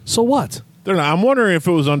car. So what? They're not, I'm wondering if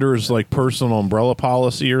it was under his like personal umbrella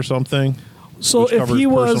policy or something. So Which if covers he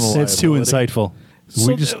was, personal It's too liability. insightful. so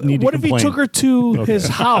We just need to what if he complain. took her to his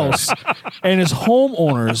house and his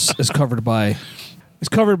homeowners is covered by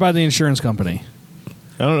the insurance company?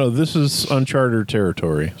 I don't know. This is uncharted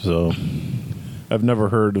territory, so I've never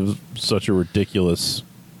heard of such a ridiculous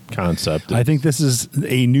concept. I think this is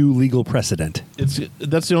a new legal precedent.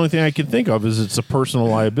 That's the only thing I can think of is it's a personal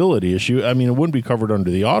liability issue. I mean, it wouldn't be covered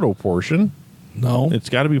under the auto portion. No. It's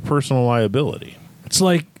got to be personal liability. It's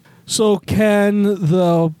like, so can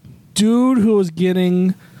the dude who was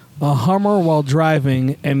getting a Hummer while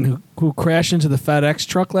driving and who crashed into the FedEx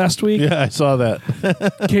truck last week. Yeah, I saw that.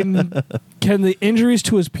 Can the injuries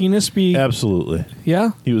to his penis be? Absolutely.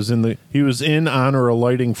 Yeah. He was in on or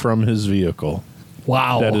alighting from his vehicle.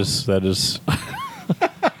 Wow. That is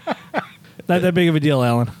Not that big of a deal,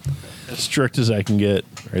 Alan. as strict as I can get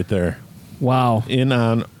right there. Wow. In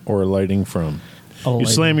on or alighting from. You Alighting.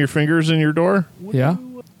 slam your fingers in your door, Yeah.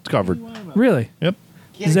 it's covered. Really? Yep.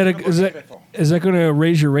 Is that going to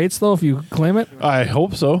raise your rates though if you claim it? I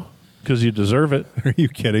hope so, because you deserve it. Are you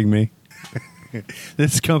kidding me?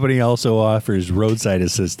 This company also offers roadside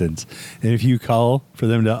assistance. And if you call for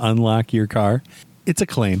them to unlock your car, it's a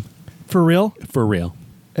claim. For real? For real.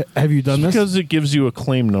 Have you done this? Because it gives you a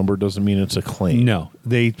claim number doesn't mean it's a claim. No,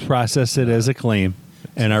 they processed it as a claim,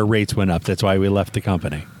 and our rates went up. That's why we left the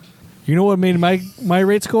company. You know what made my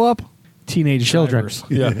rates go up? Teenage Children. drivers.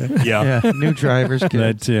 Yeah. Yeah, new drivers. That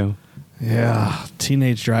Kids. too. Yeah,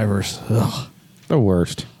 teenage drivers. Ugh. The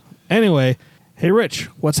worst. Anyway, hey Rich,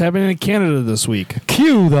 what's happening in Canada this week?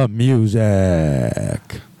 Cue the music.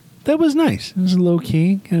 That was nice. It was low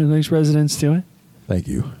key, kind of nice resonance to it. Thank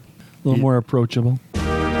you. A little more approachable.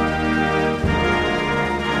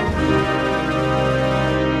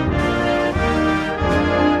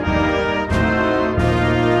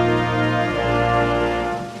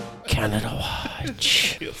 Canada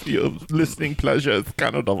Watch. Your listening pleasure is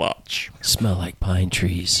Canada Watch. Smell like pine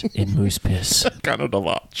trees in moose piss. Canada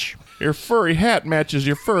Watch. Your furry hat matches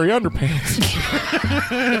your furry underpants.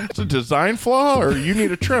 It's a design flaw, or you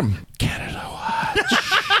need a trim. Canada Watch.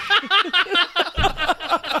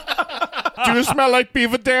 Do you smell like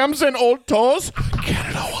beaver dams and old toes?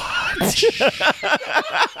 Canada Watch.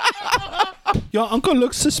 Your uncle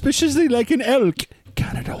looks suspiciously like an elk.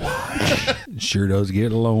 Canada Watch. Sure does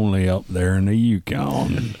get lonely up there in the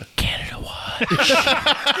Yukon. Canada Watch.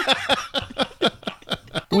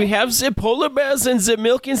 We have the polar bears and the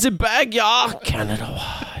milk in the bag, y'all. Canada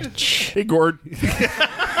Watch. Hey, Gord.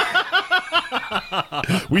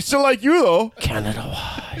 We still like you, though. Canada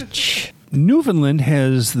Watch. Newfoundland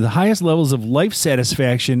has the highest levels of life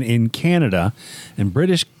satisfaction in Canada, and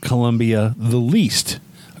British Columbia the least,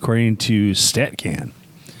 according to StatCan.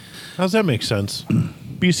 How's that make sense?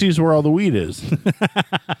 BC's where all the weed is.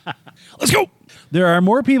 Let's go! There are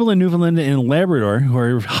more people in Newfoundland and Labrador who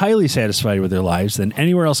are highly satisfied with their lives than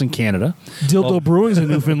anywhere else in Canada. Dildo Brewing's in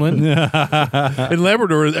Newfoundland. In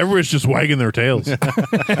Labrador, everyone's just wagging their tails.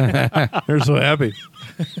 They're so happy.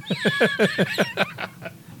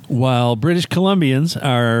 While British Columbians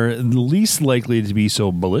are the least likely to be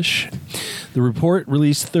so bullish. The report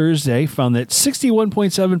released Thursday found that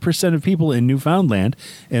 61.7% of people in Newfoundland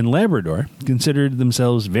and Labrador considered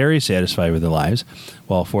themselves very satisfied with their lives,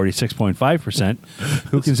 while 46.5%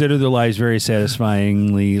 who considered their lives very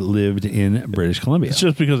satisfyingly lived in British Columbia. It's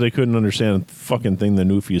just because they couldn't understand the fucking thing the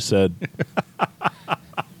Newfie said.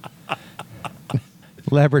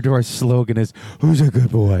 Labrador's slogan is, "Who's a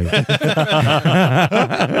good boy?" I'm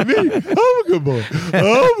a good boy.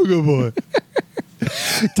 I'm a good boy.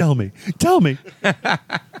 Tell me.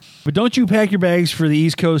 But don't you pack your bags for the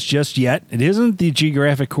East Coast just yet. It isn't the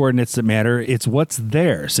geographic coordinates that matter. It's what's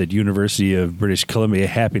there, said University of British Columbia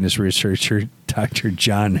happiness researcher Dr.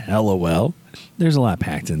 John Hellowell. There's a lot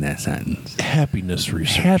packed in that sentence. Happiness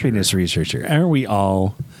researcher. Happiness researcher. Aren't we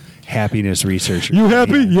all happiness researchers? You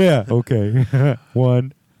happy? Yeah. Okay.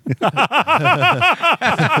 One. I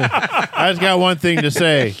just got one thing to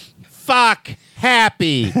say. Fuck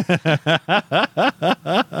happy. That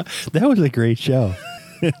was a great show.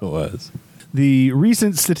 It was. The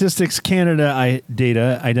recent Statistics Canada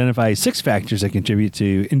data identifies 6 factors that contribute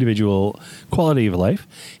to individual quality of life,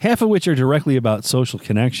 half of which are directly about social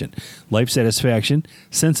connection, life satisfaction,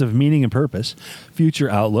 sense of meaning and purpose, future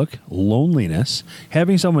outlook, loneliness,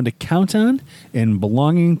 having someone to count on, and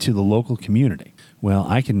belonging to the local community. Well,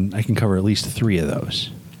 I can cover at least 3 of those.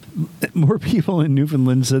 More people in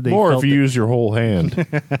Newfoundland said they More felt if you use your whole hand.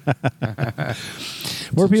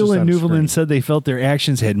 More people just in on Newfoundland screen. said they felt their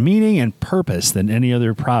actions had meaning and purpose than any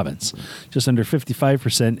other province. Just under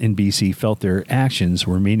 55% in BC felt their actions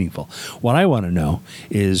were meaningful. What I want to know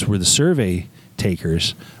is, were the survey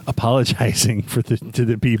takers apologizing to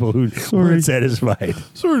the people who weren't satisfied?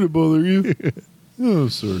 Sorry to bother you. Oh,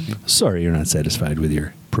 sorry. Sorry you're not satisfied with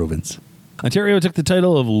your province. Ontario took the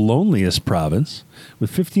title of loneliest province, with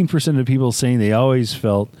 15% of people saying they always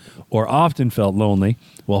felt or often felt lonely,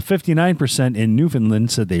 while 59% in Newfoundland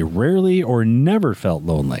said they rarely or never felt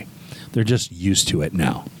lonely. They're just used to it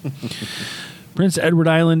now. Prince Edward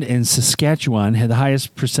Island and Saskatchewan had the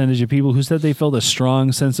highest percentage of people who said they felt a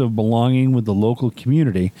strong sense of belonging with the local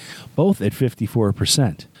community, both at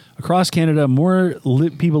 54%. Across Canada, more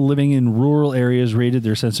people living in rural areas rated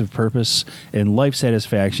their sense of purpose and life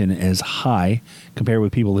satisfaction as high compared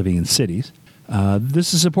with people living in cities.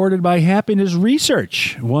 This is supported by happiness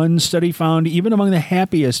research. One study found even among the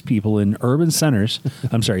happiest people in urban centers,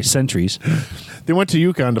 centuries. They went to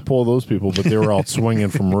Yukon to pull those people, but they were all swinging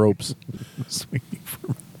from ropes.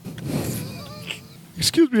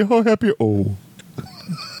 Excuse me, how happy? Oh.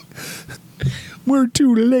 We're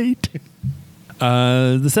too late.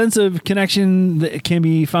 The sense of connection that can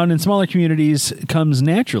be found in smaller communities comes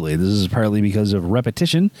naturally. This is partly because of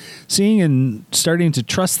repetition, seeing and starting to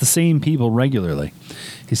trust the same people regularly.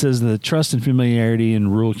 He says the trust and familiarity in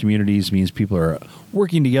rural communities means people are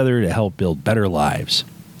working together to help build better lives.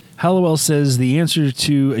 Hallowell says the answer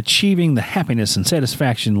to achieving the happiness and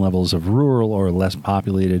satisfaction levels of rural or less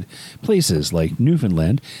populated places like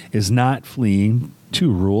Newfoundland is not fleeing to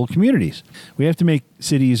rural communities. We have to make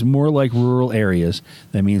cities more like rural areas.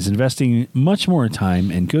 That means investing much more time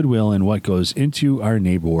and goodwill in what goes into our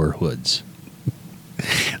neighborhoods.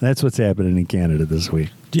 That's what's happening in Canada this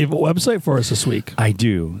week. Do you have a website for us this week? I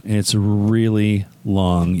do. And it's a really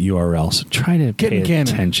long URL, so try to pay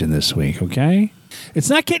attention this week, okay? It's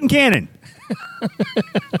not Kitten Cannon.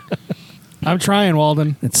 I'm trying,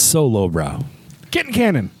 Walden. It's so lowbrow. Kitten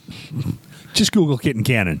Cannon. Just Google Kitten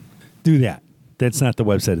Cannon. Do that. That's not the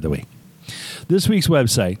website of the week. This week's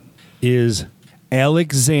website is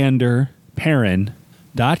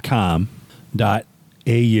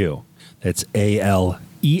alexanderperrin.com.au. That's ALEXANDER,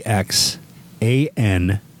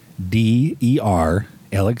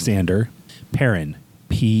 Alexander Perrin,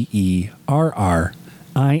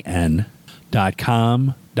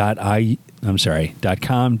 .com.au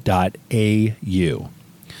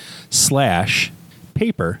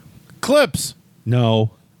 /paper Clips.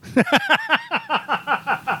 no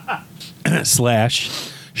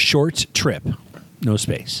 /short trip, no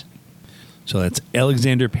space. So that's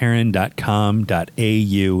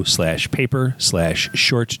alexanderperrin.com.au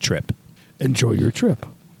 /paper/short trip. Enjoy your trip.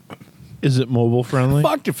 Is it mobile friendly?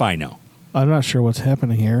 Fuck if I know. I'm not sure what's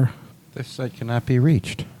happening here. This site cannot be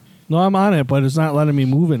reached. No, I'm on it, but it's not letting me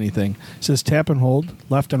move anything. It says tap and hold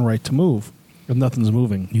left and right to move, but nothing's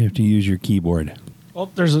moving. You have to use your keyboard. Oh,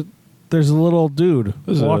 there's a little dude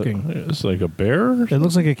walking. It's like a bear? It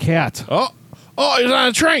looks like a cat. Oh, he's on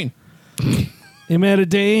a train. He made a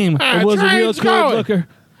dame. It was a real good looker.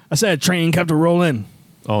 I said a train kept a rolling.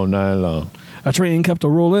 Oh, no. A train kept a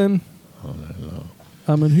rolling. Oh, no.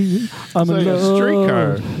 I'm in here. I'm in like a love.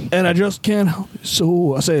 streetcar. And I just can't help it.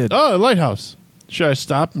 So I said, Oh, a lighthouse. Should I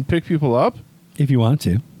stop and pick people up? If you want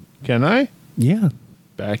to. Can I? Yeah.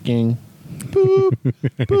 Backing. Boop,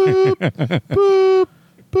 boop, boop,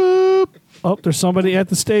 boop. oh, there's somebody at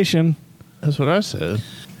the station. That's what I said.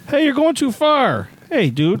 Hey, you're going too far. Hey,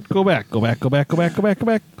 dude, go back. Go back. Allyn,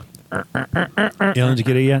 did you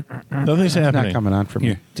get it yet? Nothing's Not happening. coming on for me.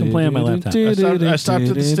 Here, come play on my laptop. I stopped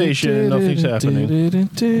at the station and nothing's happening.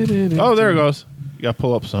 Oh, there it goes. You got to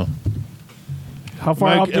pull up some. How far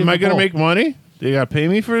out Am I going to make money? They got to pay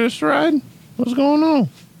me for this ride? What's going on?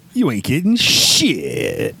 You ain't getting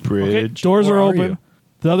shit. Bridge. Okay, doors Where are are open. you?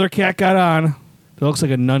 The other cat got on. It looks like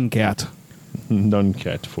a nun cat. None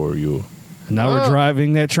cat for you. And now we're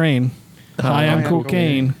driving that train. High on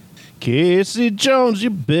cocaine. Casey Jones, you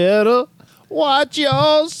better watch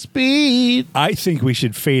your speed. I think we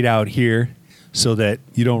should fade out here so that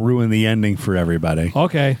you don't ruin the ending for everybody.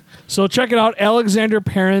 Okay. So check it out,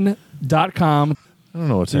 alexanderperrin.com. I don't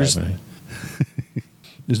know what's happening.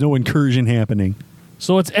 There's no incursion happening.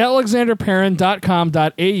 So it's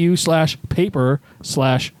alexanderperrin.com.au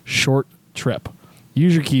 /paper/short trip.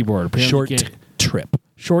 Use your keyboard. Apparently Short you can't- trip.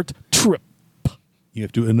 Short trip. You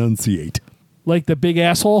have to enunciate. Like the big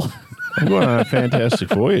asshole. I'm going on a fantastic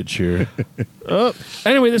voyage here.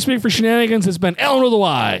 Anyway, this week for Shenanigans, it's been Allyn with a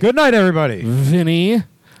Y. Good night, everybody. Vinnie.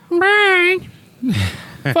 Bye.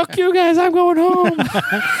 Fuck you guys, I'm going home.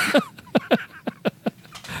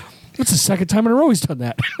 It's the second time in a row he's done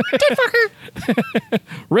that.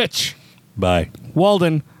 Rich. Bye.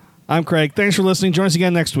 Walden. I'm Craig. Thanks for listening. Join us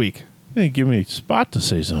again next week. Hey, give me a spot to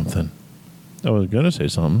say something. I was going to say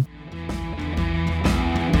something.